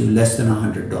cost you less than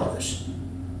 $100.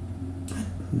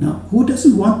 No, who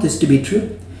doesn't want this to be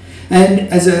true? And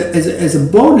as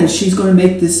a bonus, she's going to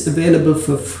make this available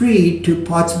for free to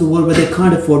parts of the world where they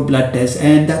can't afford blood tests,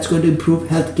 and that's going to improve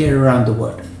healthcare around the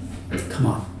world. Come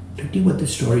on, don't you want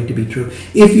this story to be true?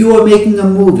 If you were making a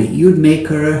movie, you'd make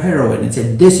her a heroine and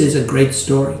say, this is a great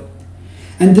story.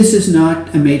 And this is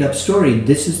not a made-up story.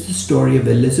 This is the story of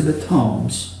Elizabeth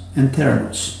Holmes and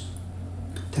Theranos.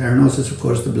 Theranos is, of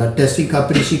course, the blood testing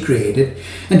company she created.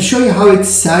 And to show you how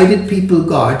excited people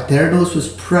got, Theranos was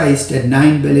priced at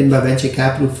 $9 billion by venture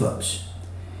capital firms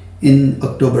in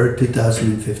October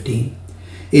 2015.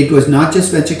 It was not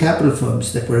just venture capital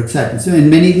firms that were excited. So, and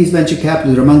many of these venture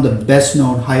capitalists are among the best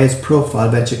known, highest profile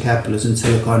venture capitalists in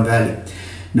Silicon Valley.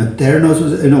 Now, Theranos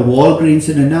was, Walgreens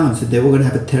had announced that they were going to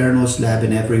have a Theranos lab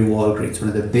in every Walgreens. One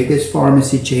of the biggest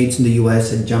pharmacy chains in the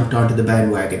US had jumped onto the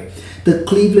bandwagon. The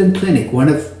Cleveland Clinic, one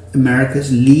of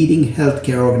America's leading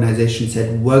healthcare organizations,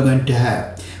 said, we're going to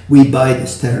have, we buy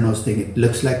this Theranos thing. It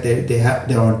looks like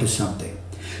they're onto something.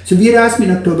 So if you had asked me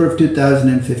in October of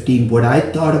 2015 what I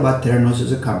thought about Theranos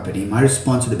as a company, my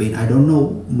response would have been, I don't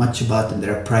know much about them.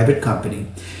 They're a private company.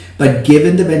 But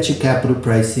given the venture capital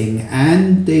pricing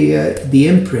and the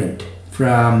imprint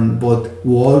from both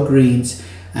Walgreens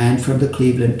and from the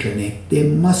Cleveland Clinic, they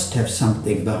must have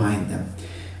something behind them.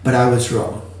 But I was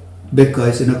wrong,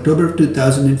 because in October of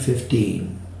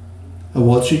 2015, a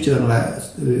Wall Street Journal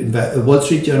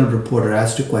reporter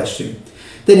asked a question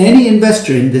that any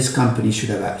investor in this company should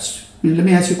have asked. Let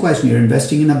me ask you a question. You're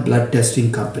investing in a blood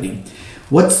testing company.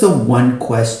 What's the one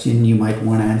question you might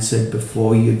want answered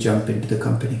before you jump into the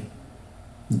company?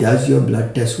 Does your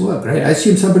blood test work, right? I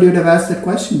assume somebody would have asked that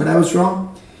question, but I was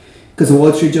wrong. Because the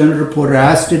Wall Street Journal reporter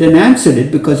asked it and answered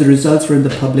it because the results were in the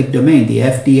public domain. The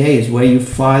FDA is where you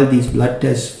file these blood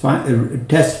test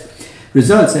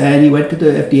results. And he went to the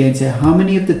FDA and said, how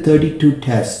many of the 32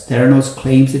 tests Theranos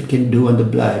claims it can do on the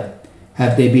blood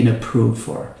have they been approved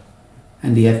for?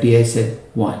 And the FDA said,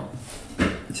 1.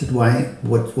 He said, why?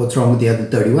 What's wrong with the other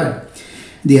 31?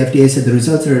 The FDA said, the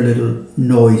results are a little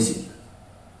noisy.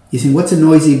 You think, what's a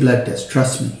noisy blood test?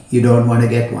 Trust me, you don't want to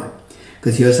get one.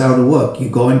 Because here's how it'll work. You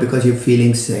go in because you're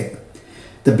feeling sick.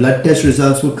 The blood test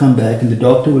results will come back and the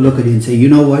doctor will look at you and say, you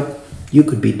know what? You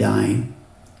could be dying.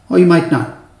 Or you might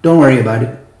not. Don't worry about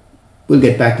it. We'll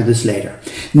get back to this later.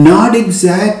 Not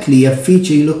exactly a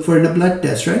feature you look for in a blood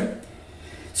test, right?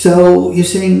 So you're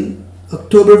saying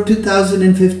October of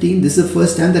 2015, this is the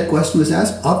first time that question was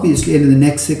asked? Obviously, and in the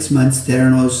next 6 months,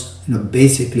 Theranos,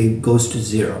 basically goes to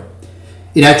zero.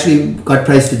 It actually got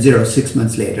priced at zero 6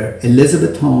 months later.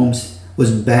 Elizabeth Holmes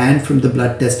was banned from the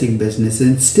blood testing business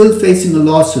and still facing a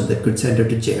lawsuit that could send her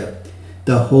to jail.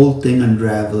 The whole thing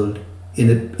unraveled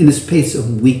in a space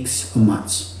of weeks or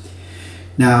months.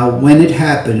 Now, when it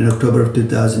happened in October of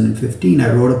 2015,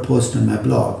 I wrote a post on my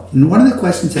blog. And one of the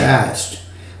questions I asked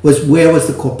was, where was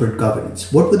the corporate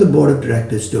governance? What were the board of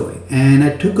directors doing? And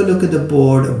I took a look at the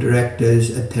board of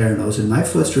directors at Theranos, and my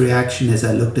first reaction as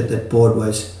I looked at that board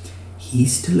was,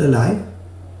 he's still alive?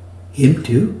 Him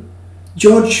too?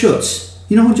 George Shultz.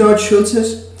 You know who George Shultz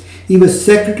is? He was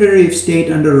Secretary of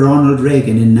State under Ronald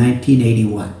Reagan in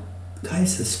 1981. The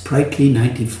guy's a sprightly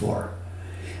 94.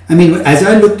 I mean, as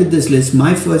I looked at this list,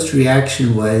 my first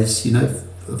reaction was,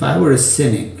 if I were a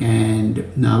cynic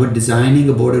and I were designing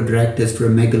a board of directors for a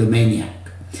megalomaniac.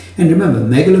 And remember,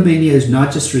 megalomania is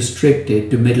not just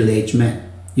restricted to middle-aged men.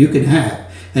 You can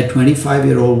have a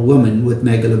 25-year-old woman with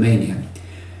megalomania.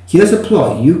 Here's a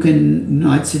ploy. You can,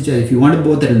 I'd suggest, if you want a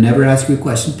board that will never ask you a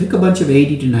question, pick a bunch of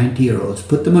 80 to 90-year-olds,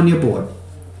 put them on your board,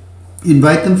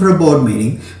 invite them for a board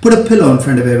meeting, put a pillow in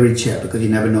front of every chair because you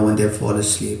never know when they'll fall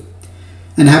asleep,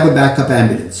 and have a backup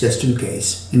ambulance just in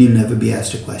case, and you'll never be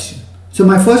asked a question. So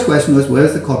my first question was,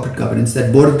 where's the corporate governance?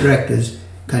 That board of directors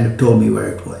kind of told me where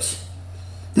it was.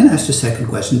 Then I asked a second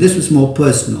question. This was more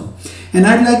personal. And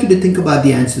I'd like you to think about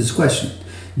the answer to this question.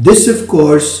 This, of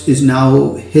course, is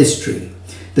now history.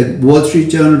 The Wall Street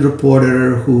Journal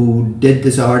reporter who did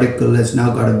this article has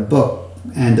now got a book,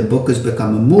 and the book has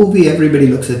become a movie. Everybody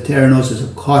looks at Theranos as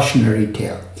a cautionary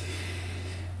tale.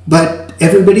 But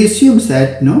everybody assumes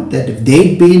that, that if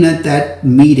they'd been at that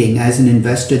meeting as an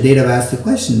investor, they'd have asked the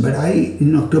question. But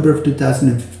in October of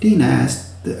 2015, I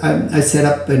set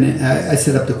up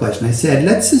the question. I said,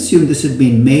 let's assume this had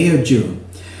been May or June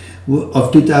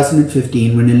of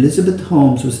 2015, when Elizabeth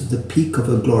Holmes was at the peak of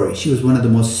her glory. She was one of the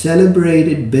most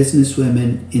celebrated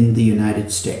businesswomen in the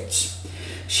United States.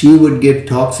 She would give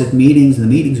talks at meetings, and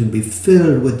the meetings would be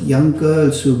filled with young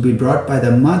girls who would be brought by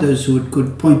their mothers who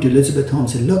could point to Elizabeth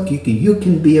Holmes and say, look, you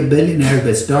can be a billionaire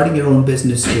by starting your own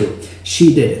business too.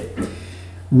 She did it.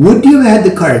 Would you have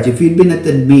had the courage, if you'd been at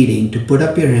the meeting, to put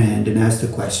up your hand and ask the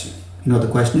question? You know what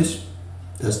the question is?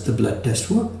 Does the blood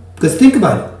test work? Because think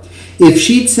about it. If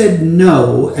she'd said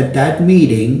no at that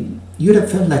meeting, you'd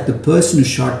have felt like the person who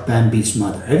shot Bambi's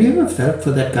mother. Have you ever felt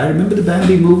for that guy? Remember the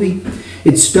Bambi movie?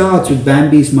 It starts with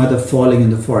Bambi's mother falling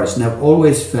in the forest. And I've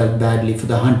always felt badly for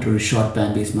the hunter who shot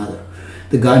Bambi's mother.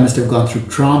 The guy must have gone through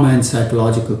trauma and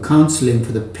psychological counseling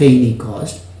for the pain he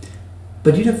caused.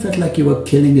 But you'd have felt like you were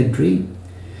killing a dream.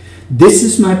 This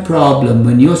is my problem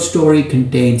when your story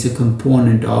contains a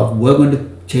component of, we're going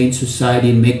to change society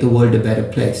and make the world a better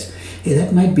place. Hey,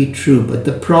 that might be true, but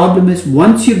the problem is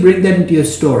once you bring that into your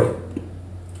story,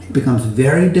 it becomes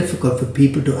very difficult for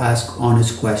people to ask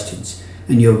honest questions,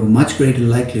 and you have a much greater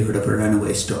likelihood of a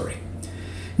runaway story.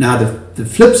 Now, the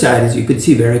flip side is you could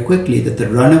see very quickly that the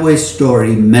runaway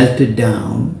story melted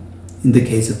down in the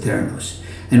case of Theranos.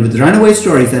 And with runaway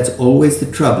stories, that's always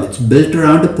the trouble. It's built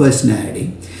around a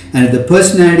personality, and if the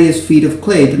personality is feet of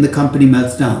clay, then the company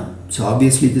melts down. So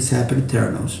obviously this happened at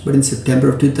Theranos. But in September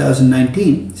of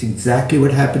 2019, it's exactly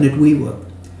what happened at WeWork.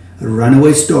 A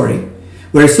runaway story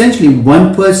where essentially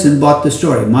one person bought the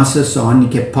story. Masa Son, he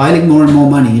kept piling more and more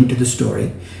money into the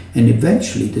story. And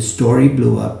eventually the story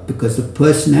blew up because the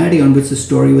personality on which the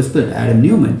story was built, Adam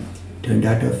Newman, turned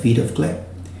out to have feet of clay.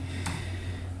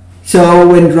 So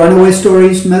when runaway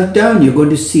stories melt down, you're going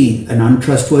to see an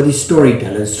untrustworthy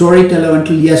storyteller. A storyteller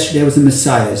until yesterday was a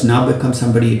messiah, has now become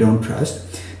somebody you don't trust.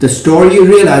 The story you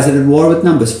realize that at war with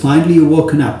numbers, finally you've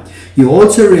woken up. You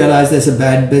also realize there's a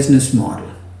bad business model.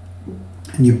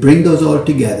 And you bring those all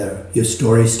together, your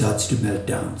story starts to melt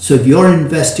down. So if you're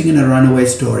investing in a runaway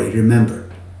story, remember,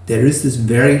 there is this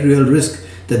very real risk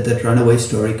that that runaway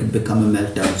story could become a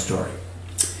meltdown story.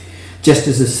 Just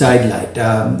as a sidelight,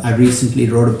 I recently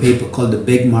wrote a paper called The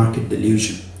Big Market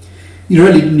Delusion. You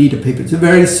really don't need a paper. It's a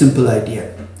very simple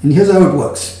idea. And here's how it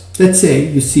works. Let's say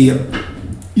you see a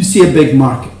big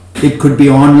market. It could be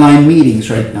online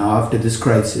meetings right now after this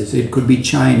crisis. It could be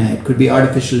China. It could be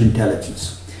artificial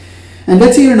intelligence. And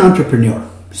let's say you're an entrepreneur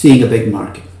seeing a big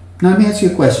market. Now let me ask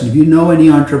you a question. If you know any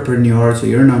entrepreneurs or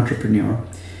you're an entrepreneur,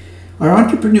 are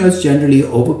entrepreneurs generally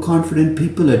overconfident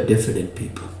people or diffident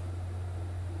people?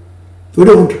 Who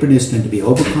do entrepreneurs tend to be,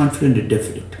 overconfident or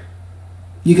diffident?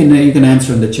 You can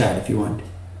answer in the chat if you want.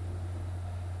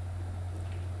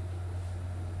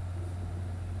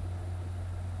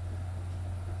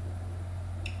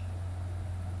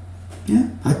 Yeah,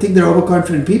 I think they're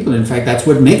overconfident people. In fact, that's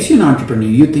what makes you an entrepreneur.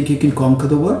 You think you can conquer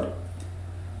the world.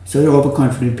 So you're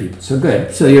overconfident people. So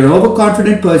good. So you're an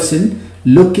overconfident person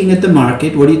looking at the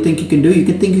market. What do you think you can do? You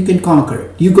can think you can conquer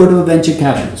it. You go to a venture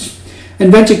capitalist.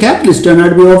 And venture capitalists turn out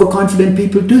to be overconfident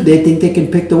people too. They think they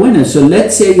can pick the winners. So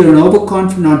let's say you're an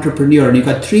overconfident entrepreneur and you've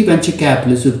got 3 venture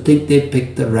capitalists who think they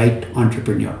picked the right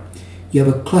entrepreneur. You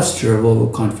have a cluster of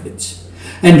overconfidence.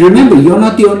 And remember, you're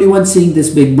not the only one seeing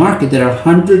this big market. There are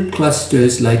 100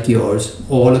 clusters like yours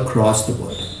all across the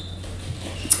world.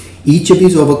 Each of you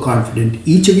is overconfident.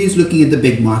 Each of you is looking at the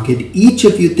big market. Each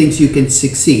of you thinks you can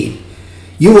succeed.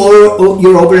 You're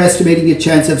overestimating your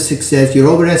chance of success. You're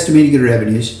overestimating your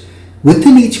revenues.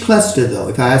 Within each cluster, though,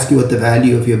 if I ask you what the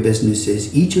value of your business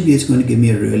is, each of you is going to give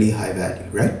me a really high value,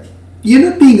 right? You're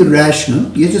not being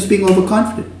irrational. You're just being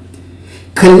overconfident.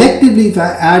 Collectively, if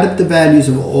I add up the values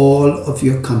of all of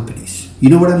your companies, you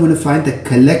know what I'm going to find? The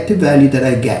collective value that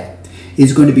I get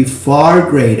is going to be far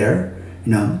greater,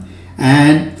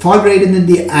 and far greater than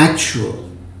the actual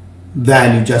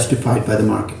value justified by the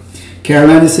market.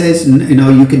 Carolina says,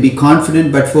 you can be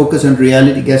confident but focus on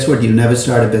reality. Guess what? You'll never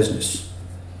start a business.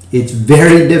 It's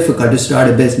very difficult to start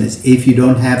a business if you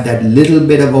don't have that little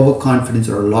bit of overconfidence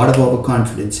or a lot of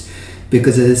overconfidence,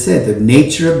 because as I said, the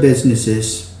nature of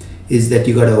businesses is that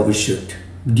you got to overshoot.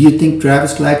 Do you think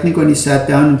Travis Kalanick, when he sat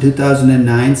down in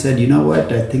 2009, said, you know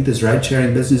what, I think this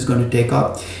ride-sharing business is going to take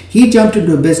off? He jumped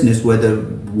into a business where the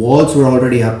walls were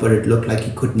already up, but it looked like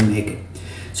he couldn't make it.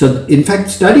 So, in fact,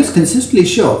 studies consistently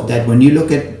show that when you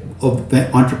look at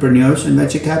entrepreneurs and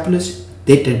venture capitalists,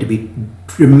 they tend to be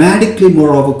dramatically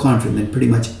more overconfident than pretty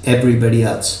much everybody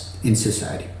else in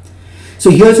society. So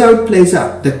here's how it plays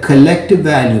out. The collective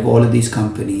value of all of these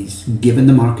companies, given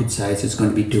the market size, is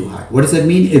going to be too high. What does that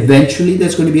mean? Eventually,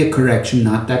 there's going to be a correction,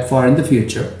 not that far in the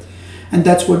future. And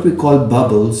that's what we call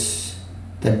bubbles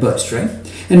that burst, right?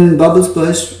 And when bubbles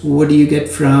burst, what do you get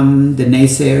from the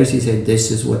naysayers? You say,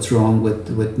 this is what's wrong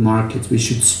with markets. We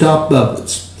should stop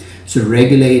bubbles. So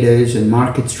regulators and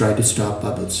markets try to stop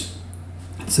bubbles.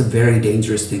 It's a very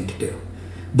dangerous thing to do.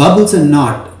 Bubbles are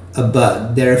not a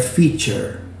bug. They're a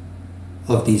feature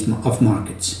of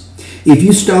markets. If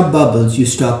you stop bubbles, you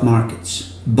stop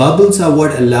markets. Bubbles are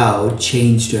what allow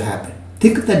change to happen.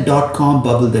 Think of that .com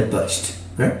bubble that burst,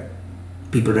 right?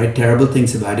 People write terrible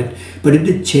things about it, but did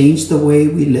it change the way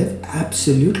we live?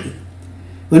 Absolutely.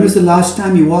 When was the last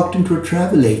time you walked into a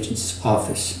travel agent's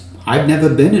office? I've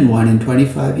never been in one in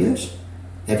 25 years.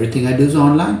 Everything I do is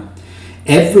online.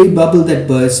 Every bubble that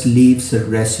bursts leaves a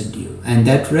residue, and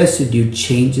that residue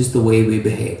changes the way we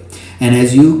behave. And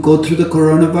as you go through the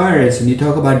coronavirus and you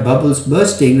talk about bubbles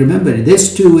bursting, remember,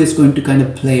 this too is going to kind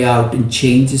of play out in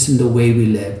changes in the way we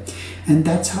live. And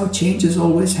that's how change has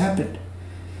always happened.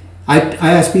 I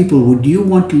ask people, would you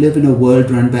want to live in a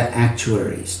world run by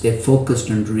actuaries? They're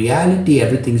focused on reality.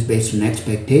 Everything's based on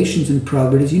expectations and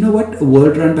probabilities. You know what a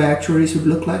world run by actuaries would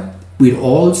look like? We'd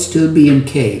all still be in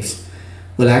caves.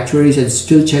 Well, actuaries are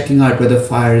still checking out whether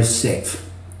fire is safe.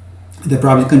 They're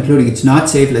probably concluding it's not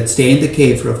safe. Let's stay in the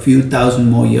cave for a few thousand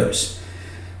more years.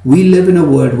 We live in a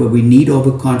world where we need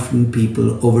overconfident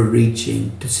people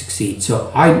overreaching to succeed.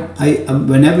 So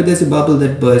whenever there's a bubble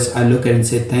that bursts, I look at it and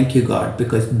say, thank you, God,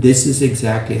 because this is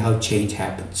exactly how change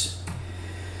happens.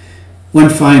 One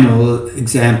final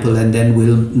example, and then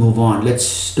we'll move on.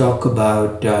 Let's talk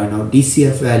about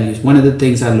DCF values. One of the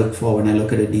things I look for when I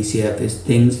look at a DCF is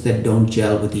things that don't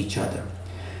gel with each other.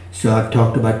 So I've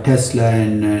talked about Tesla,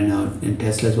 and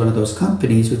Tesla is one of those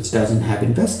companies which doesn't have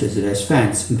investors. It has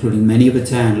fans, including many of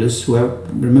its analysts who have,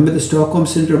 remember the Stockholm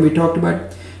Syndrome we talked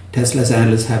about? Tesla's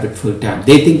analysts have it full time.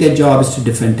 They think their job is to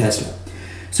defend Tesla.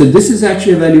 So this is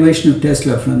actually a valuation of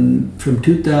Tesla from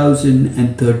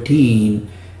 2013.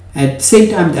 At the same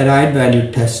time that I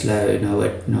valued Tesla,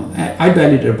 I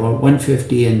valued it about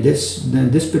 150, and this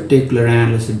particular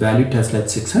analyst had valued Tesla at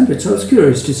 600. So I was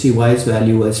curious to see why his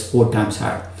value was 4 times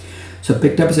higher. So I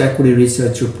picked up his equity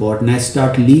research report and I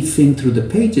start leafing through the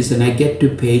pages, and I get to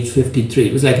page 53.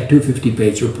 It was like a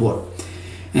 250-page report.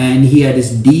 And he had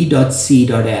his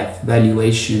D.C.F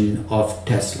valuation of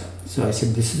Tesla. So I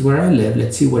said, this is where I live.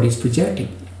 Let's see what he's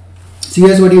projecting. So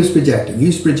here's what he was projecting. He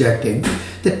was projecting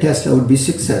that Tesla would be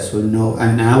successful.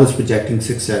 I was projecting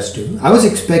success too. I was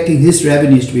expecting his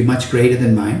revenues to be much greater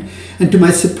than mine. And to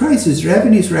my surprise, his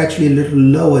revenues were actually a little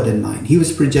lower than mine. He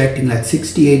was projecting like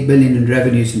 68 billion in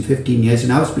revenues in 15 years,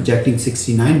 and I was projecting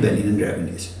 69 billion in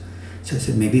revenues. So I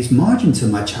said, maybe his margins are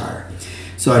much higher.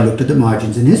 So I looked at the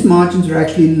margins, and his margins are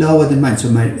actually lower than mine. So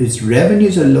his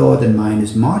revenues are lower than mine,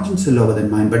 his margins are lower than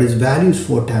mine, but his value is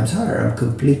 4 times higher. I'm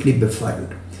completely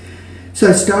befuddled. So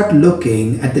I start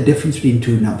looking at the difference between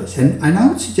two numbers, and I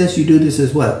would suggest you do this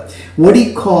as well. What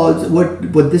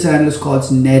this analyst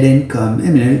calls net income. I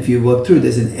mean, if you work through,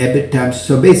 there's an EBIT times.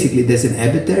 So basically, there's an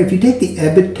EBIT there. If you take the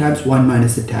EBIT times 1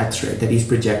 minus the tax rate that he's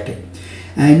projecting,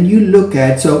 and you look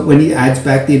at, so when he adds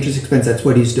back the interest expense, that's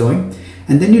what he's doing,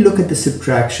 and then you look at the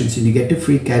subtractions, and you get to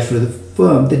free cash flow to the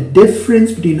firm. The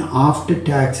difference between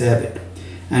after-tax EBIT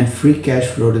and free cash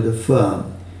flow to the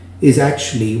firm is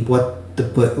actually what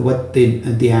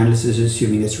the analyst is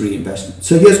assuming as reinvestment.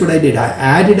 So here's what I did. I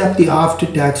added up the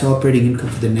after-tax operating income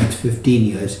for the next 15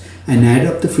 years and added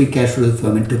up the free cash flow of the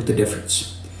firm and took the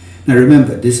difference. Now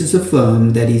remember, this is a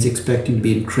firm that he's expecting to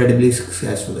be incredibly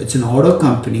successful. It's an auto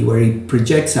company where he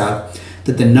projects out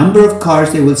that the number of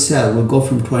cars they will sell will go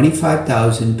from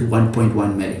 25,000 to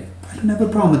 1.1 million. I don't have a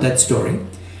problem with that story.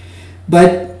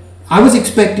 But I was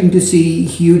expecting to see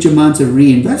huge amounts of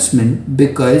reinvestment,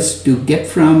 because to get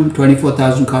from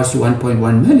 24,000 cars to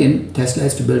 1.1 million, Tesla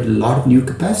has to build a lot of new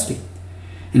capacity.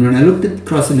 And when I looked at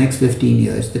across the next 15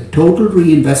 years, the total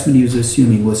reinvestment he was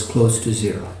assuming was close to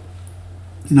zero.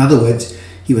 In other words,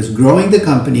 he was growing the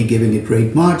company, giving it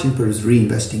great margins, but was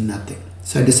reinvesting nothing.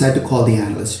 So I decided to call the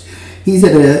analyst. He's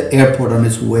at an airport on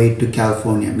his way to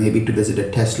California, maybe to visit a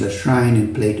Tesla shrine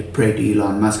and pray to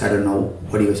Elon Musk. I don't know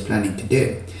what he was planning to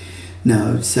do.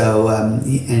 No, so,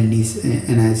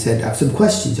 and I said, I have some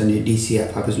questions on your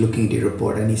DCF. I was looking at your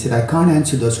report, and he said, I can't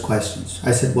answer those questions.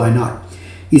 I said, why not?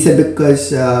 He said,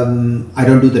 because I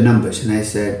don't do the numbers. And I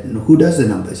said, no, who does the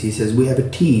numbers? He says, we have a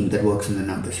team that works on the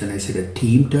numbers. And I said, a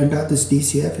team turned out this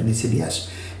DCF? And he said, yes.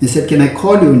 And I said, can I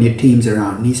call you when your team's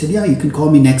around? And he said, yeah, you can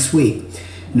call me next week.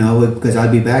 Because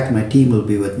I'll be back and my team will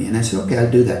be with me. And I said, okay,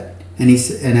 I'll do that. And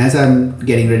as I'm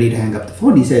getting ready to hang up the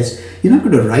phone, he says, you're not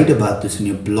going to write about this in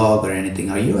your blog or anything,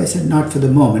 are you? I said, not for the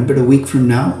moment, but a week from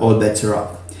now, all bets are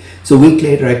off. So a week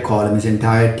later, I call him. His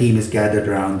entire team is gathered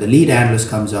around. The lead analyst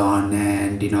comes on,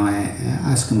 and I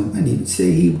ask him, and he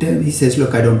says,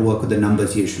 look, I don't work with the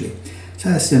numbers usually. So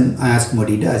I ask him what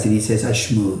he does, and he says, I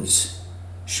schmooze.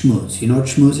 Schmooze. You know what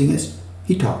schmoozing is?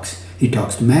 He talks. He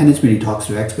talks to management, he talks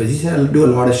to experts. He said, I'll do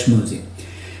a lot of schmoozing.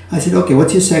 I said, okay,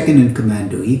 what's your second in command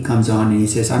do? He comes on and he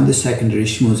says, I'm the secondary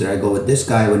schmoozer. I go with this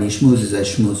guy. When he schmoozes, I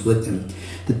schmooze with him.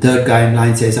 The third guy in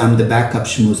line says, I'm the backup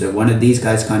schmoozer. One of these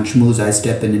guys can't schmooze. I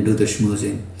step in and do the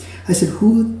schmoozing. I said,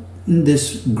 who in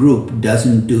this group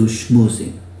doesn't do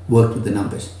schmoozing? Work with the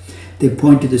numbers. They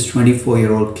point to this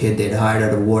 24-year-old kid they'd hired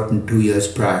out of Wharton 2 years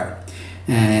prior.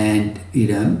 And, he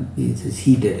says,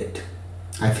 he did it.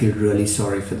 I feel really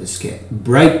sorry for this kid.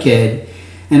 Bright kid.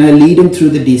 And I lead him through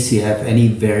the DCF, and he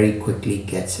very quickly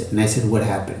gets it. And I said, what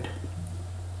happened?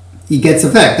 He gets the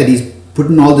fact that he's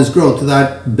putting all this growth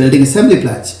without building assembly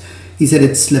plants. He said,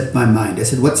 it slipped my mind. I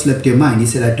said, what slipped your mind? He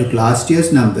said, I took last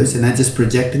year's numbers and I just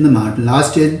projected them out. And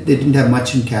last year, they didn't have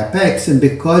much in CapEx. And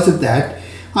because of that,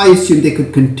 I assumed they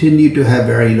could continue to have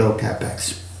very low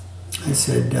CapEx. I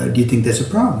said, do you think there's a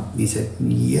problem? He said,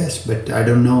 yes, but I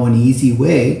don't know an easy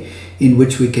way in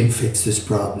which we can fix this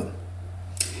problem.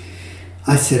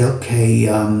 I said, okay,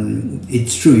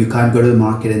 it's true. You can't go to the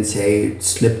market and say it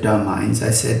slipped our minds.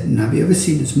 I said, have you ever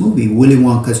seen this movie, Willy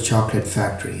Wonka's Chocolate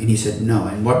Factory? And he said,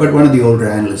 no. But one of the older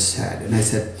analysts had. And I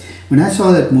said, when I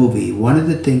saw that movie, one of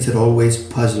the things that always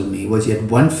puzzled me was you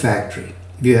had one factory.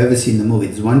 If you've ever seen the movie,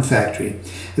 there's one factory,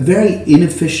 a very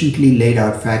inefficiently laid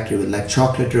out factory with like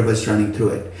chocolate rivers running through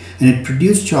it. And it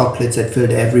produced chocolates that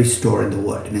filled every store in the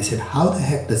world. And I said, how the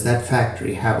heck does that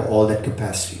factory have all that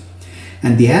capacity?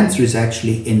 And the answer is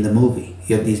actually in the movie.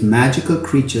 You have these magical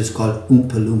creatures called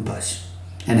Oompa Loompas.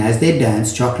 And as they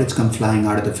dance, chocolates come flying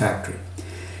out of the factory.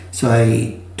 So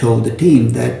I told the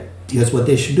team that here's what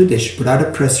they should do. They should put out a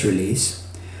press release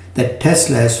that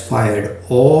Tesla has fired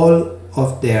all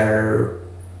of their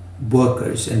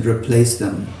workers and replaced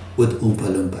them with Oompa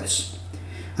Loompas.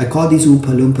 I call these Oompa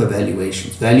Loompa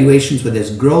valuations. Valuations where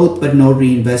there's growth but no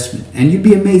reinvestment. And you'd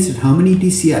be amazed at how many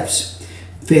DCFs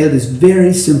fail this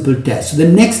very simple test. So the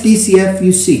next DCF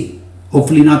you see,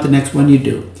 hopefully not the next one you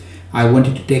do, I want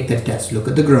you to take that test. Look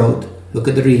at the growth, look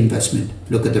at the reinvestment,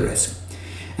 look at the risk.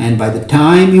 And by the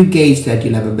time you gauge that,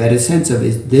 you'll have a better sense of,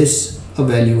 is this a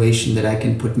valuation that I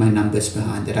can put my numbers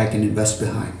behind, that I can invest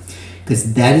behind?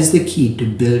 Because that is the key to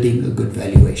building a good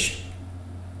valuation.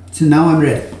 So now I'm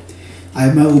ready. I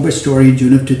have my Uber story in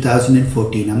June of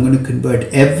 2014. I'm going to convert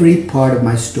every part of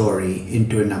my story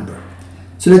into a number.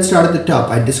 So let's start at the top.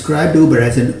 I described Uber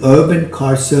as an urban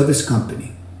car service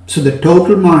company. So the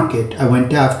total market I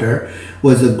went after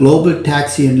was a global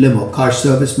taxi and limo car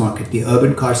service market, the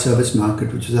urban car service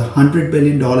market, which was $100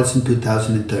 billion in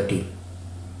 2013.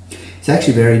 It's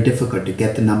actually very difficult to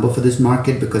get the number for this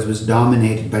market because it was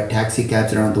dominated by taxi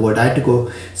cabs around the world. I had to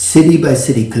go city by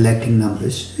city collecting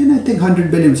numbers, and I think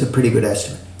 100 billion was a pretty good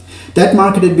estimate. That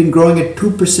market had been growing at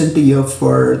 2% a year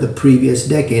for the previous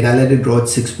decade. I let it grow at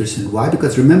 6%. Why?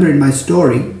 Because remember in my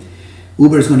story,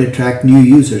 Uber is going to attract new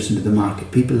users into the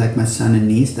market. People like my son and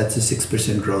niece, that's a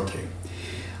 6% growth rate.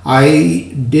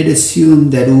 I did assume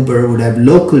that Uber would have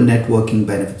local networking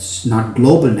benefits, not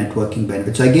global networking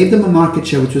benefits. So I gave them a market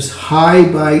share which was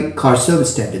high by car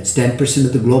service standards, 10%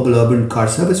 of the global urban car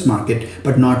service market,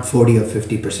 but not 40 or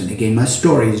 50%. Again, my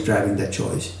story is driving that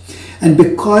choice. And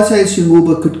because I assume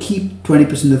Uber could keep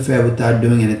 20% of the fare without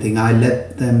doing anything, I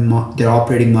let them their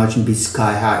operating margin be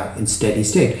sky high in steady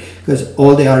state because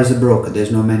all they are is a broker.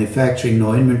 There's no manufacturing,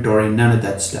 no inventory, none of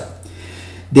that stuff.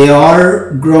 They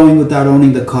are growing without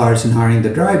owning the cars and hiring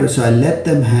the drivers, so I let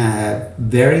them have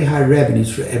very high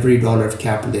revenues for every dollar of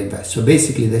capital they invest. So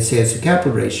basically, their sales to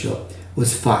capital ratio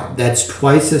was 5. That's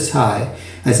twice as high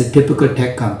as a typical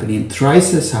tech company and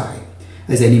thrice as high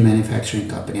as any manufacturing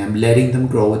company. I'm letting them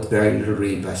grow with very little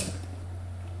reinvestment.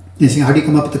 You say, how do you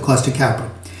come up with the cost of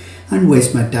capital? I don't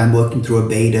waste my time working through a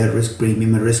beta, risk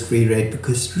premium, a risk-free rate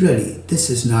because really, this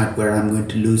is not where I'm going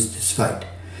to lose this fight.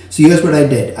 So here's what I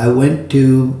did. I went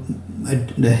to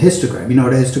the histogram. You know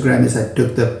what a histogram is? I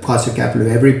took the cost of capital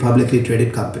of every publicly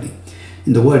traded company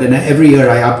in the world. And every year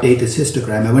I update this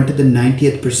histogram. I went to the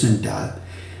 90th percentile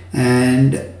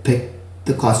and picked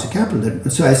the cost of capital.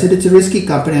 So I said, it's a risky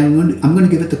company. I'm going to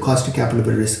give it the cost of capital of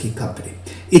a risky company.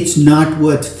 It's not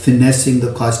worth finessing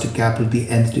the cost of capital to the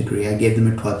nth degree. I gave them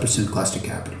a 12% cost of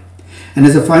capital. And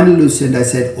as a final loose end, I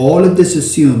said, all of this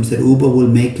assumes that Uber will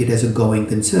make it as a going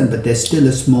concern, but they're still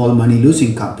a small money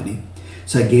losing company.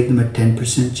 So I gave them a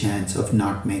 10% chance of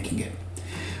not making it.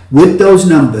 With those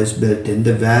numbers built in,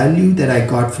 the value that I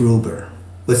got for Uber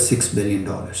was $6 billion.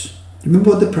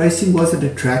 Remember what the pricing was that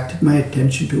attracted my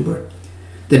attention to Uber?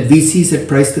 That VCs had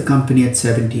priced the company at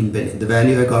 $17 billion. The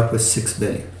value I got was $6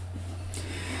 billion.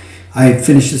 I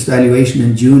finished this valuation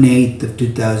on June 8th of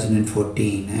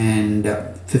 2014, and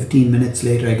 15 minutes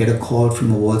later, I get a call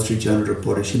from a Wall Street Journal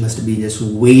reporter. She must have been just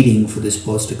waiting for this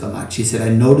post to come out. She said, I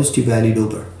noticed you valued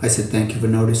Uber. I said, thank you for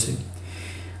noticing.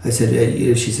 I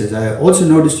said, she says, I also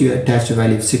noticed you attached a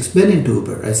value of $6 billion to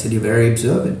Uber. I said, you're very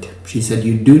observant. She said,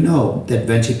 you do know that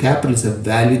venture capitalists have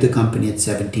valued the company at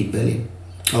 $17 billion.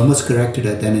 I almost corrected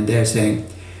her then and there saying,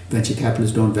 venture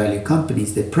capitalists don't value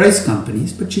companies. They price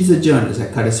companies, but she's a journalist. I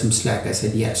cut her some slack. I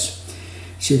said, yes.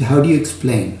 She said, how do you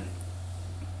explain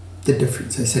the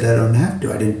difference? I said, I don't have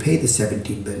to. I didn't pay the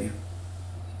 $17 billion.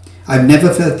 I've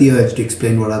never felt the urge to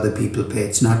explain what other people pay.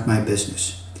 It's not my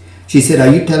business. She said,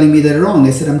 are you telling me they're wrong?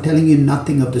 I said, I'm telling you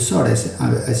nothing of the sort. I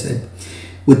said,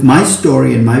 with my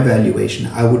story and my valuation,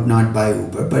 I would not buy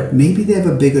Uber, but maybe they have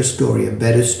a bigger story, a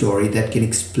better story that can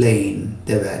explain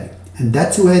their value. And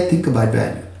that's the way I think about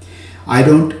value. I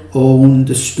don't own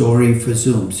the story for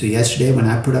Zoom. So yesterday when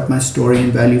I put up my story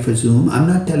and value for Zoom, I'm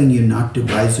not telling you not to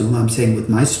buy Zoom. I'm saying with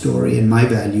my story and my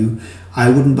value, I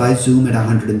wouldn't buy Zoom at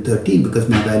 113 because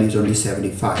my value is only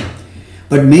 75.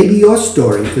 But maybe your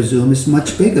story for Zoom is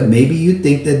much bigger. Maybe you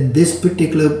think that this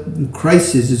particular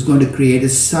crisis is going to create a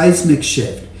seismic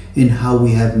shift in how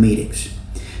we have meetings.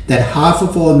 That half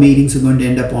of all meetings are going to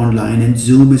end up online and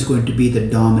Zoom is going to be the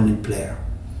dominant player.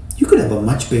 You could have a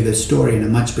much bigger story and a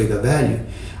much bigger value.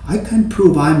 I can't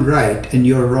prove I'm right and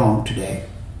you're wrong today.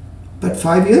 But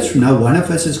 5 years from now, one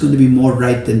of us is going to be more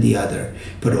right than the other,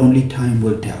 but only time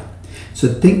will tell.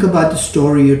 So think about the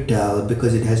story you tell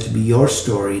because it has to be your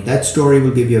story. That story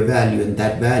will give you a value and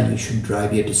that value should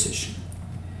drive your decision.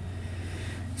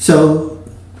 So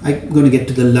I'm going to get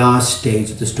to the last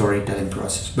stage of the storytelling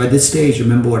process. By this stage,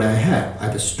 remember what I have. I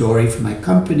have a story for my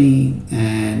company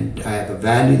and I have a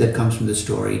value that comes from the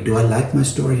story. Do I like my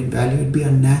story and value? It'd be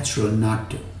unnatural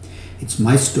not to. It's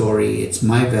my story, it's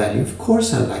my value. Of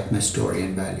course I like my story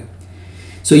and value.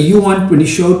 So you want, when you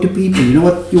show it to people, you know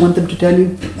what you want them to tell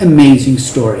you? Amazing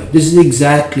story. This is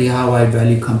exactly how I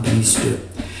value companies too.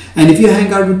 And if you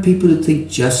hang out with people who think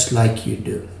just like you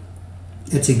do,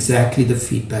 that's exactly the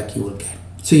feedback you will get.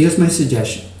 So here's my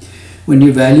suggestion. When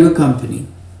you value a company,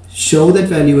 show that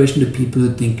valuation to people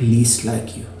who think least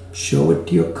like you. Show it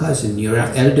to your cousin, your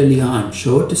elderly aunt.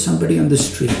 Show it to somebody on the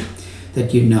street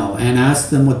that you know and ask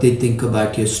them what they think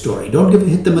about your story. Don't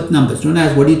hit them with numbers. Don't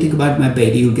ask, what do you think about my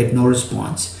beta? You'll get no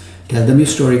response. Tell them your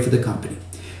story for the company.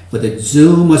 Whether it's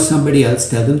Zoom or somebody else,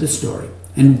 tell them the story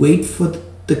and wait for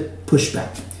the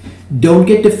pushback. Don't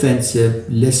get defensive.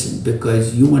 Listen,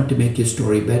 because you want to make your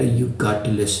story better. You've got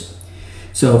to listen.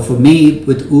 So for me,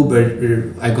 with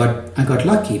Uber, I got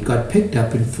lucky. It got picked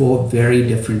up in 4 very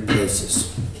different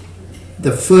places.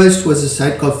 The first was a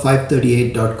site called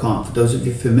 538.com. For those of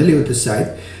you familiar with the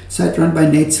site run by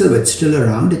Nate Silver. It's still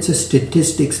around. It's a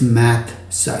statistics math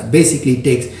site. Basically, it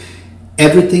takes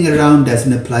everything around us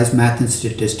and applies math and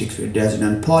statistics. It does it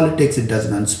on politics, it does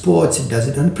it on sports, it does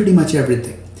it on pretty much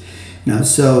everything.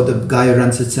 So the guy who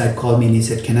runs the site called me and he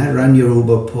said, "Can I run your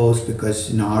Uber post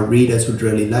because our readers would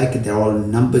really like it. They're all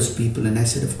numbers people." And I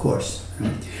said, "Of course."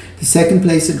 Right? The second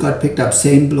place it got picked up,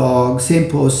 same blog, same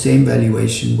post, same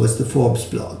valuation, was the Forbes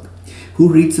blog. Who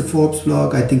reads the Forbes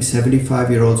blog? I think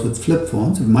 75-year-olds with flip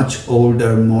phones, a much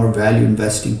older, more value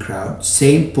investing crowd.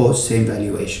 Same post, same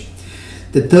valuation.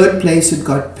 The third place it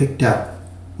got picked up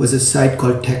was a site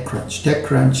called TechCrunch.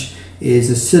 TechCrunch is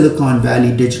a Silicon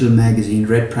Valley digital magazine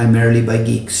read primarily by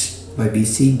geeks, by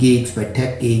VC geeks, by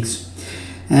tech geeks.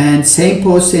 And same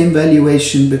post, same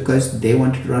valuation because they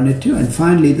wanted to run it too. And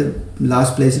finally, the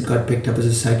last place it got picked up was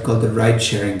a site called the Ride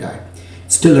Sharing Guy.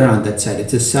 It's still around, that site.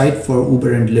 It's a site for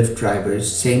Uber and Lyft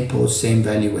drivers. Same post, same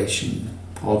valuation,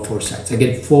 all 4 sites. I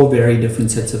get 4 very different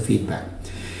sets of feedback.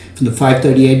 From the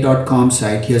 538.com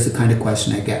site, here's the kind of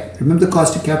question I get. Remember the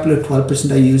cost of capital at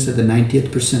 12% I used at the 90th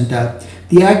percentile?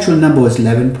 The actual number was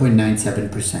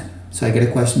 11.97%. So I get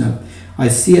a question of, I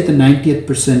see at the 90th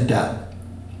percentile,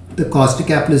 the cost of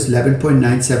capital is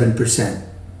 11.97%.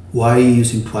 Why are you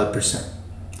using 12%?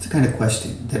 It's the kind of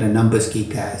question that a numbers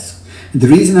geek asks. And the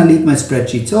reason I leave my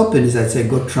spreadsheets open is I say,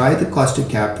 go try the cost of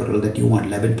capital that you want,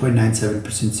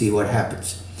 11.97%, see what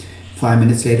happens. 5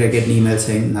 minutes later, I get an email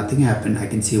saying nothing happened. I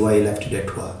can see why you left it at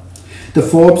 12. The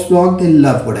Forbes blog, they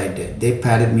love what I did. They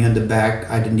patted me on the back.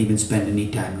 I didn't even spend any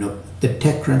time. No, the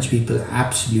TechCrunch people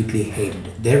absolutely hated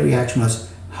it. Their reaction was,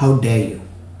 how dare you?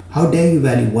 How dare you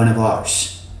value one of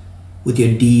ours with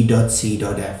your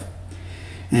D.C.F?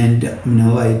 And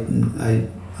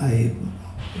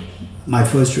my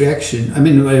first reaction,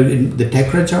 in the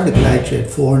TechCrunch article, I actually had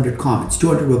 400 comments.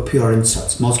 200 were pure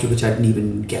insults, most of which I didn't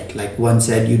even get. Like one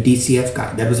said, "You DCF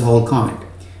guy." That was the whole comment.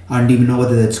 I don't even know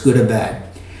whether that's good or bad.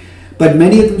 But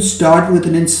many of them started with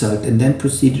an insult and then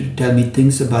proceeded to tell me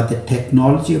things about the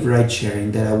technology of ride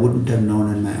sharing that I wouldn't have known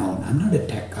on my own. I'm not a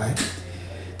tech guy.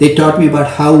 They taught me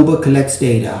about how Uber collects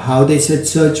data, how they set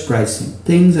surge pricing,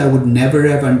 things I would never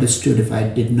have understood if I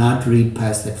did not read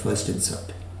past that first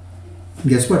insult. And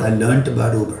guess what? I learned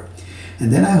about Uber.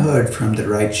 And then I heard from the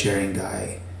ride-sharing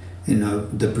guy,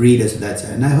 the breeders of that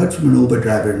side. And I heard from an Uber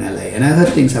driver in LA. And I heard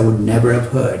things I would never have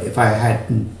heard if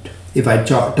I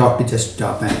talked to just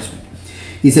top management.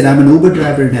 He said, "I'm an Uber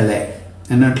driver in LA.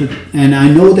 And I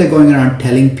know they're going around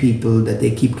telling people that they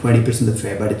keep 20% of the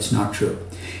fare, but it's not true."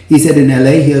 He said, "In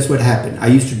LA, here's what happened. I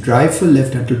used to drive for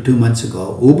Lyft until 2 months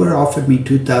ago. Uber offered me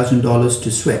 $2,000 to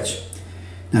switch.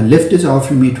 Now Lyft is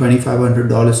offering me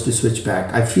 $2,500 to switch back.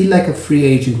 I feel like a free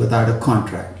agent without a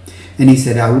contract." And he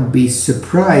said, "I would be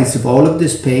surprised if all of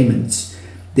these payments,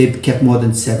 they've kept more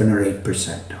than 7 or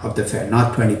 8% of the fare,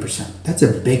 not 20%. That's a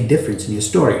big difference in your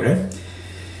story, right?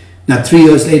 Now, 3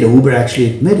 years later, Uber actually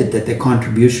admitted that their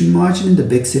contribution margin in the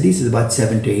big cities is about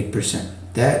 7 to 8%.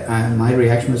 My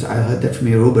reaction was, I heard that from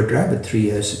your Uber driver 3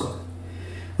 years ago.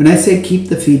 When I say keep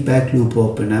the feedback loop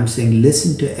open, I'm saying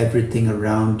listen to everything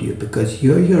around you because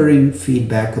you're hearing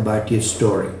feedback about your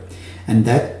story. And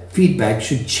that feedback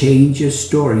should change your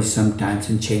story sometimes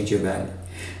and change your value.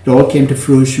 It all came to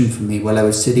fruition for me while I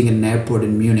was sitting in an airport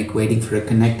in Munich waiting for a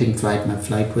connecting flight. My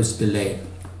flight was delayed.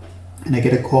 And I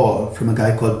get a call from a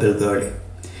guy called Bill Gurley.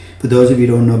 For those of you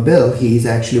who don't know Bill, he's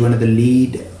actually one of the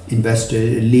lead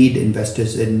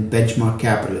investors in Benchmark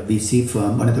Capital, a VC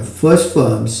firm, one of the first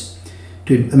firms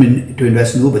to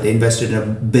invest in Uber. They invested in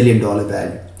 $1 billion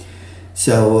value.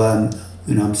 So,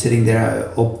 I'm sitting there,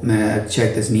 I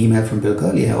check, there's an email from Bill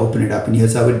Gurley, I open it up and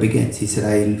here's how it begins. He said,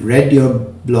 "I read your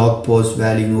blog post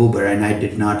valuing Uber and I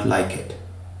did not like it."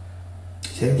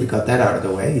 So we got that out of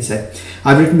the way. He said,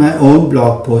 "I've written my own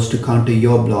blog post to counter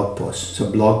your blog post." So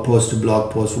blog post to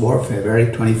blog post warfare, very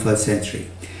 21st century.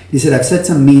 He said, "I've said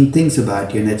some mean things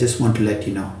about you and I just want to let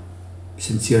you know.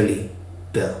 Sincerely,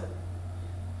 Bill."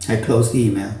 I close the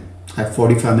email. I have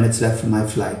 45 minutes left for my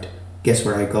flight. Guess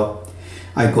where I go?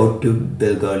 I go to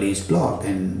Bill Gurley's blog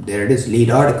and there it is, lead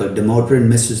article, Demoter and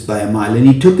misses by a mile. And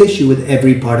he took issue with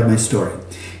every part of my story.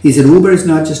 He said, Uber is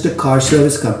not just a car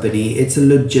service company, it's a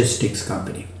logistics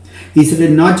company. He said,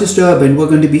 it's not just urban,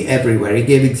 we're going to be everywhere. He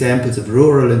gave examples of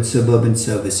rural and suburban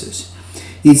services.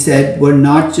 He said, we're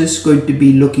not just going to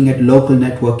be looking at local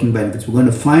networking benefits. We're going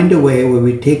to find a way where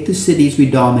we take the cities we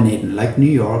dominate in, like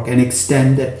New York, and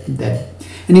extend that.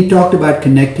 And he talked about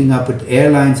connecting up with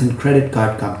airlines and credit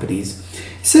card companies.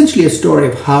 Essentially a story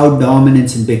of how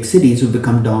dominance in big cities will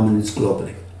become dominance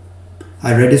globally.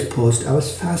 I read his post. I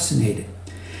was fascinated.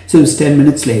 So it was 10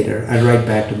 minutes later, I write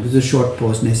back to him. It was a short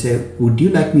post, and I say, would you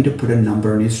like me to put a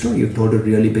number on your story? You've told a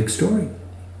really big story.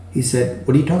 He said,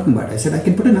 what are you talking about? I said, I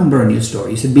can put a number on your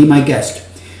story. He said, be my guest.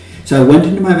 So I went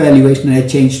into my valuation and I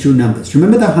changed two numbers.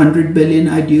 Remember the 100 billion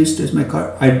I'd used as my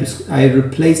car? I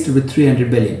replaced it with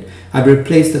 300 billion. I've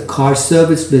replaced the car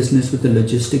service business with the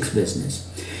logistics business.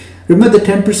 Remember the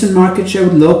 10% market share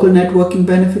with local networking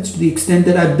benefits to the extent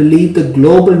that I believe the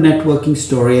global networking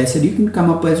story. I said you can come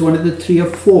up as one of the 3 or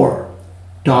 4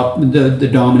 top, the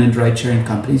dominant ride-sharing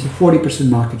companies, a 40%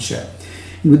 market share.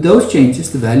 And with those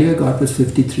changes, the value I got was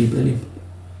 53 billion.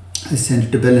 I sent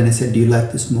it to Bill and I said, do you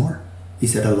like this more? He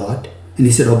said, a lot. And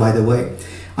he said, oh, by the way,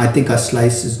 I think our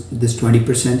slice is, this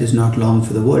 20% is not long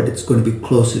for the word. It's going to be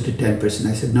closer to 10%.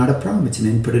 I said, not a problem. It's an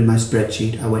input in my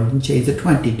spreadsheet. I went and changed the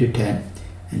 20 to 10.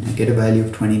 And I get a value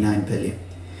of 29 billion.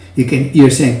 You're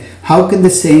saying, how can the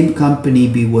same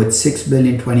company be worth 6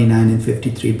 billion, 29 and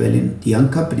 53 billion? The young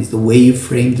companies, the way you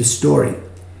frame the story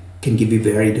can give you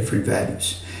very different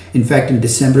values. In fact, in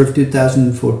December of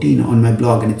 2014 on my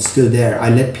blog, and it's still there, I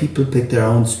let people pick their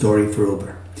own story for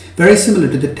Uber. Very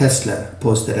similar to the Tesla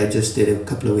post that I just did a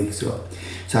couple of weeks ago.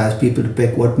 So I asked people to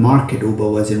pick what market Uber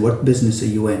was in, what business are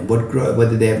you in,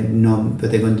 whether they're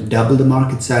going to double the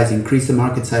market size, increase the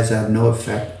market size, or have no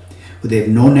effect, whether they have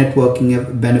no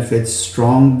networking benefits,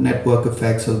 strong network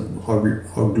effects, or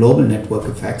global network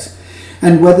effects,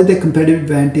 and whether their competitive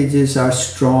advantages are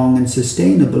strong and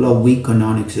sustainable or weak or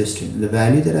non-existent. The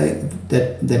value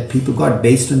that people got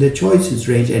based on their choices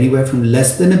range anywhere from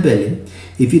less than $1 billion,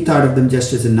 if you thought of them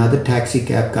just as another taxi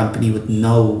cab company with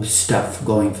no stuff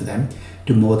going for them,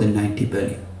 to more than 90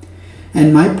 billion.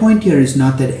 And my point here is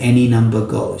not that any number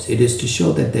goes. It is to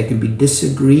show that there can be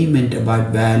disagreement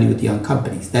about value with young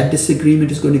companies. That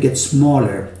disagreement is going to get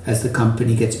smaller as the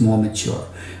company gets more mature.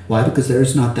 Why? Because there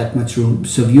is not that much room.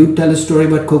 So if you tell a story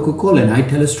about Coca-Cola and I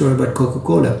tell a story about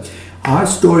Coca-Cola, our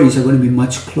stories are going to be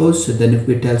much closer than if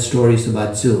we tell stories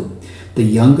about Zoom. The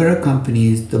younger a company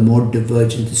is, the more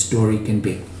divergent the story can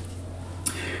be.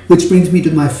 Which brings me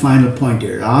to my final point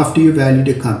here. After you valued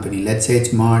a company, let's say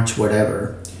it's March,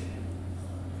 whatever,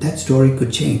 that story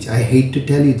could change. I hate to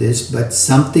tell you this, but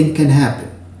something can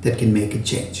happen that can make it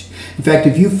change. In fact,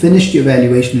 if you finished your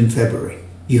valuation in February,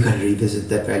 you got to revisit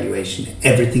that valuation.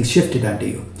 Everything's shifted under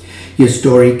you. Your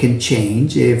story can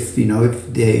change if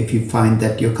you find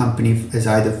that your company has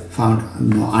either found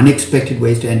unexpected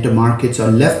ways to enter markets or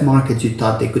left markets you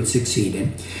thought they could succeed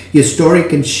in. Your story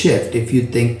can shift if you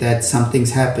think that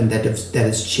something's happened that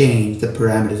has changed the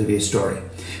parameters of your story.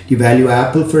 You value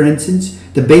Apple, for instance,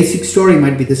 the basic story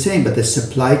might be the same, but the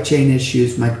supply chain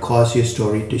issues might cause your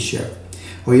story to shift.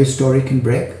 Or your story can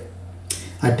break.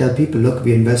 I tell people, look, if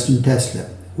you invest in Tesla,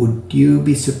 would you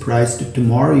be surprised if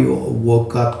tomorrow you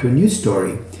woke up to a new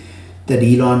story that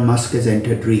Elon Musk has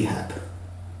entered rehab?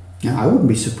 Now, I wouldn't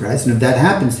be surprised. And if that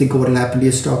happens, think of what will happen to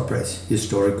your stock price. Your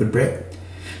story could break.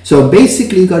 So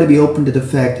basically, you got to be open to the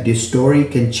fact that your story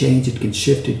can change, it can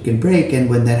shift, it can break. And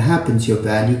when that happens, your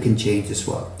value can change as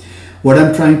well. What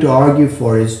I'm trying to argue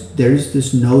for is there is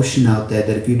this notion out there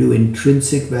that if you do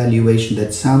intrinsic valuation,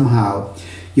 that somehow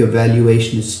your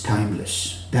valuation is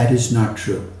timeless. That is not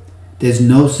true. There's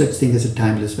no such thing as a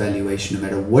timeless valuation. No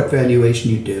matter what valuation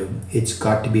you do, it's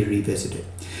got to be revisited.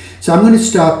 So I'm going to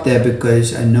stop there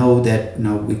because I know that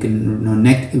we're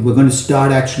going to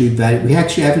start actually we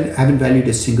actually haven't valued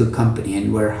a single company,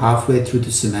 and we're halfway through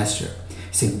the semester.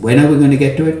 Saying when are we going to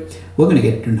get to it? We're going to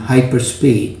get to in hyper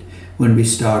speed when we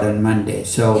start on Monday.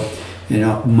 So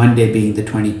Monday being the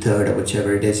 23rd or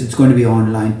whichever it is, it's going to be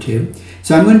online too.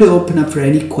 So I'm going to open up for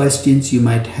any questions you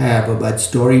might have about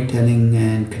storytelling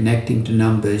and connecting to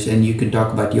numbers. And you can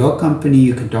talk about your company,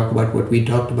 you can talk about what we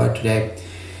talked about today.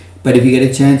 But if you get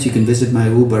a chance, you can visit my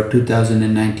Uber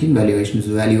 2019 valuation. It was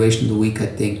the valuation of the week, I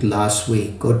think, last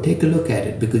week. Go take a look at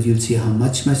it because you'll see how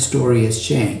much my story has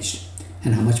changed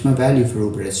and how much my value for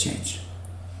Uber has changed.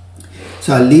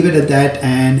 So I'll leave it at that.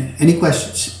 And any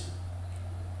questions?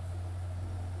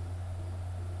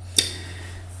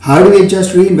 How do we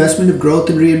adjust reinvestment if growth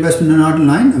and reinvestment are not in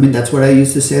line? I mean, that's what I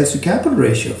use the sales to capital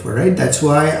ratio for, right? That's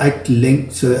why I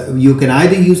link. So you can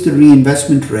either use the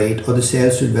reinvestment rate or the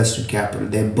sales to invested capital.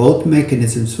 They're both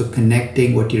mechanisms for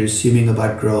connecting what you're assuming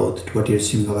about growth to what you're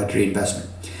assuming about reinvestment.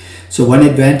 So one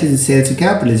advantage in sales to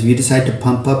capital is if you decide to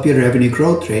pump up your revenue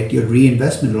growth rate, your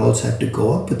reinvestment will also have to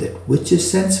go up with it, which is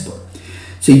sensible.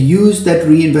 So use that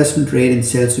reinvestment rate and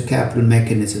sales to capital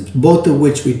mechanisms, both of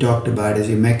which we talked about as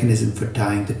a mechanism for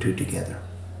tying the two together.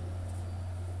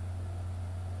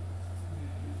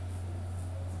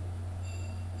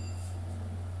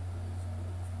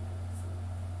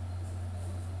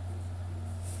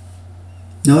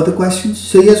 No other questions?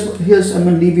 So here's I'm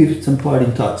going to leave you with some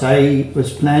parting thoughts. I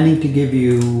was planning to give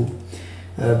you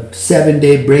a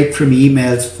 7-day break from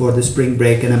emails for the spring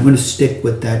break, and I'm going to stick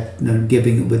with that,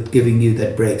 giving you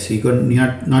that break. So you're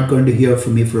not going to hear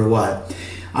from me for a while.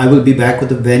 I will be back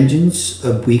with a vengeance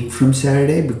a week from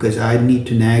Saturday, because I need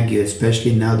to nag you,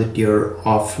 especially now that you're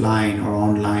offline or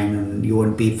online and you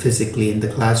won't be physically in the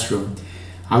classroom.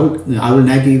 I will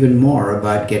nag you even more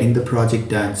about getting the project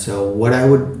done. So what I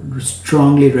would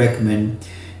strongly recommend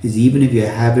is, even if you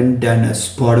haven't done a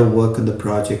spot of work on the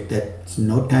project, that's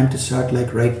no time to start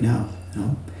like right now.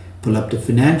 Pull up the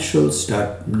financials,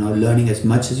 start learning as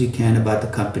much as you can about the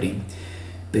company,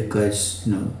 because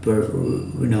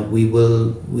we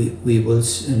will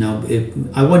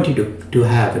I want you to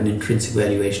have an intrinsic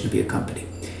valuation of your company.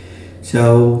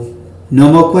 So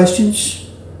no more questions?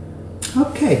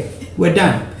 Okay, we're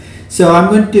done. So I'm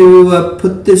going to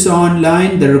put this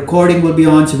online. The recording will be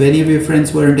on, so if any of your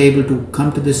friends weren't able to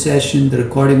come to the session, the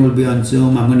recording will be on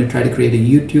Zoom. I'm going to try to create a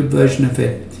YouTube version of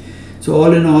it. So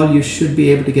all in all, you should be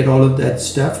able to get all of that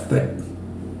stuff, but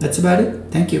that's about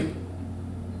it. Thank you.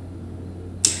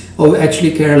 Oh,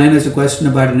 actually, Caroline has a question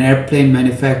about an airplane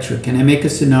manufacturer. Can I make a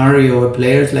scenario where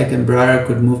players like Embraer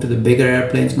could move to the bigger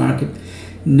airplanes market?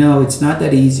 No, it's not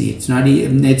that easy. It's not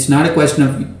a question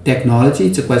of technology.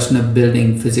 It's a question of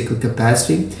building physical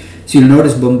capacity. So you'll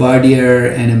notice Bombardier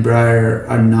and Embraer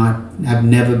have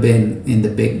never been in the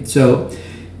big. So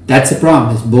that's the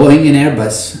problem. Is Boeing and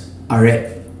Airbus are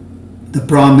it. The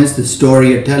problem is the story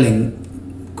you're telling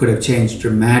could have changed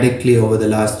dramatically over the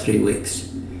last 3 weeks.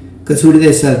 Because who do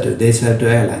they sell to? They sell to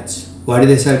airlines. Why do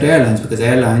they sell to airlines? Because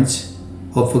airlines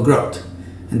hope for growth.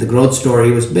 And the growth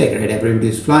story was big, right?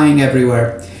 Everybody's flying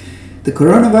everywhere. The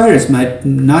coronavirus might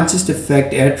not just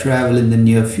affect air travel in the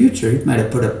near future, it might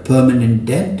have put a permanent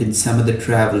dent in some of the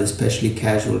travel, especially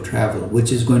casual travel,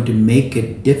 which is going to make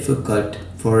it difficult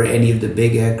for any of the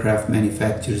big aircraft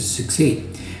manufacturers to succeed.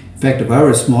 In fact, if I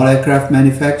were a small aircraft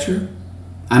manufacturer,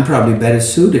 I'm probably better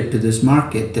suited to this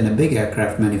market than a big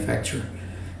aircraft manufacturer.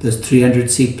 Those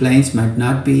 300-seat planes might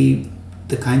not be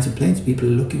the kinds of planes people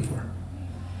are looking for.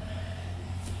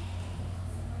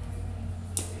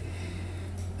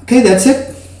 Okay, that's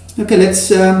it. Okay,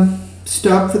 let's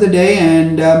stop for the day,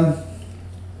 and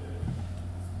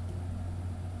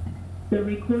the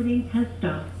recording has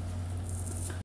stopped.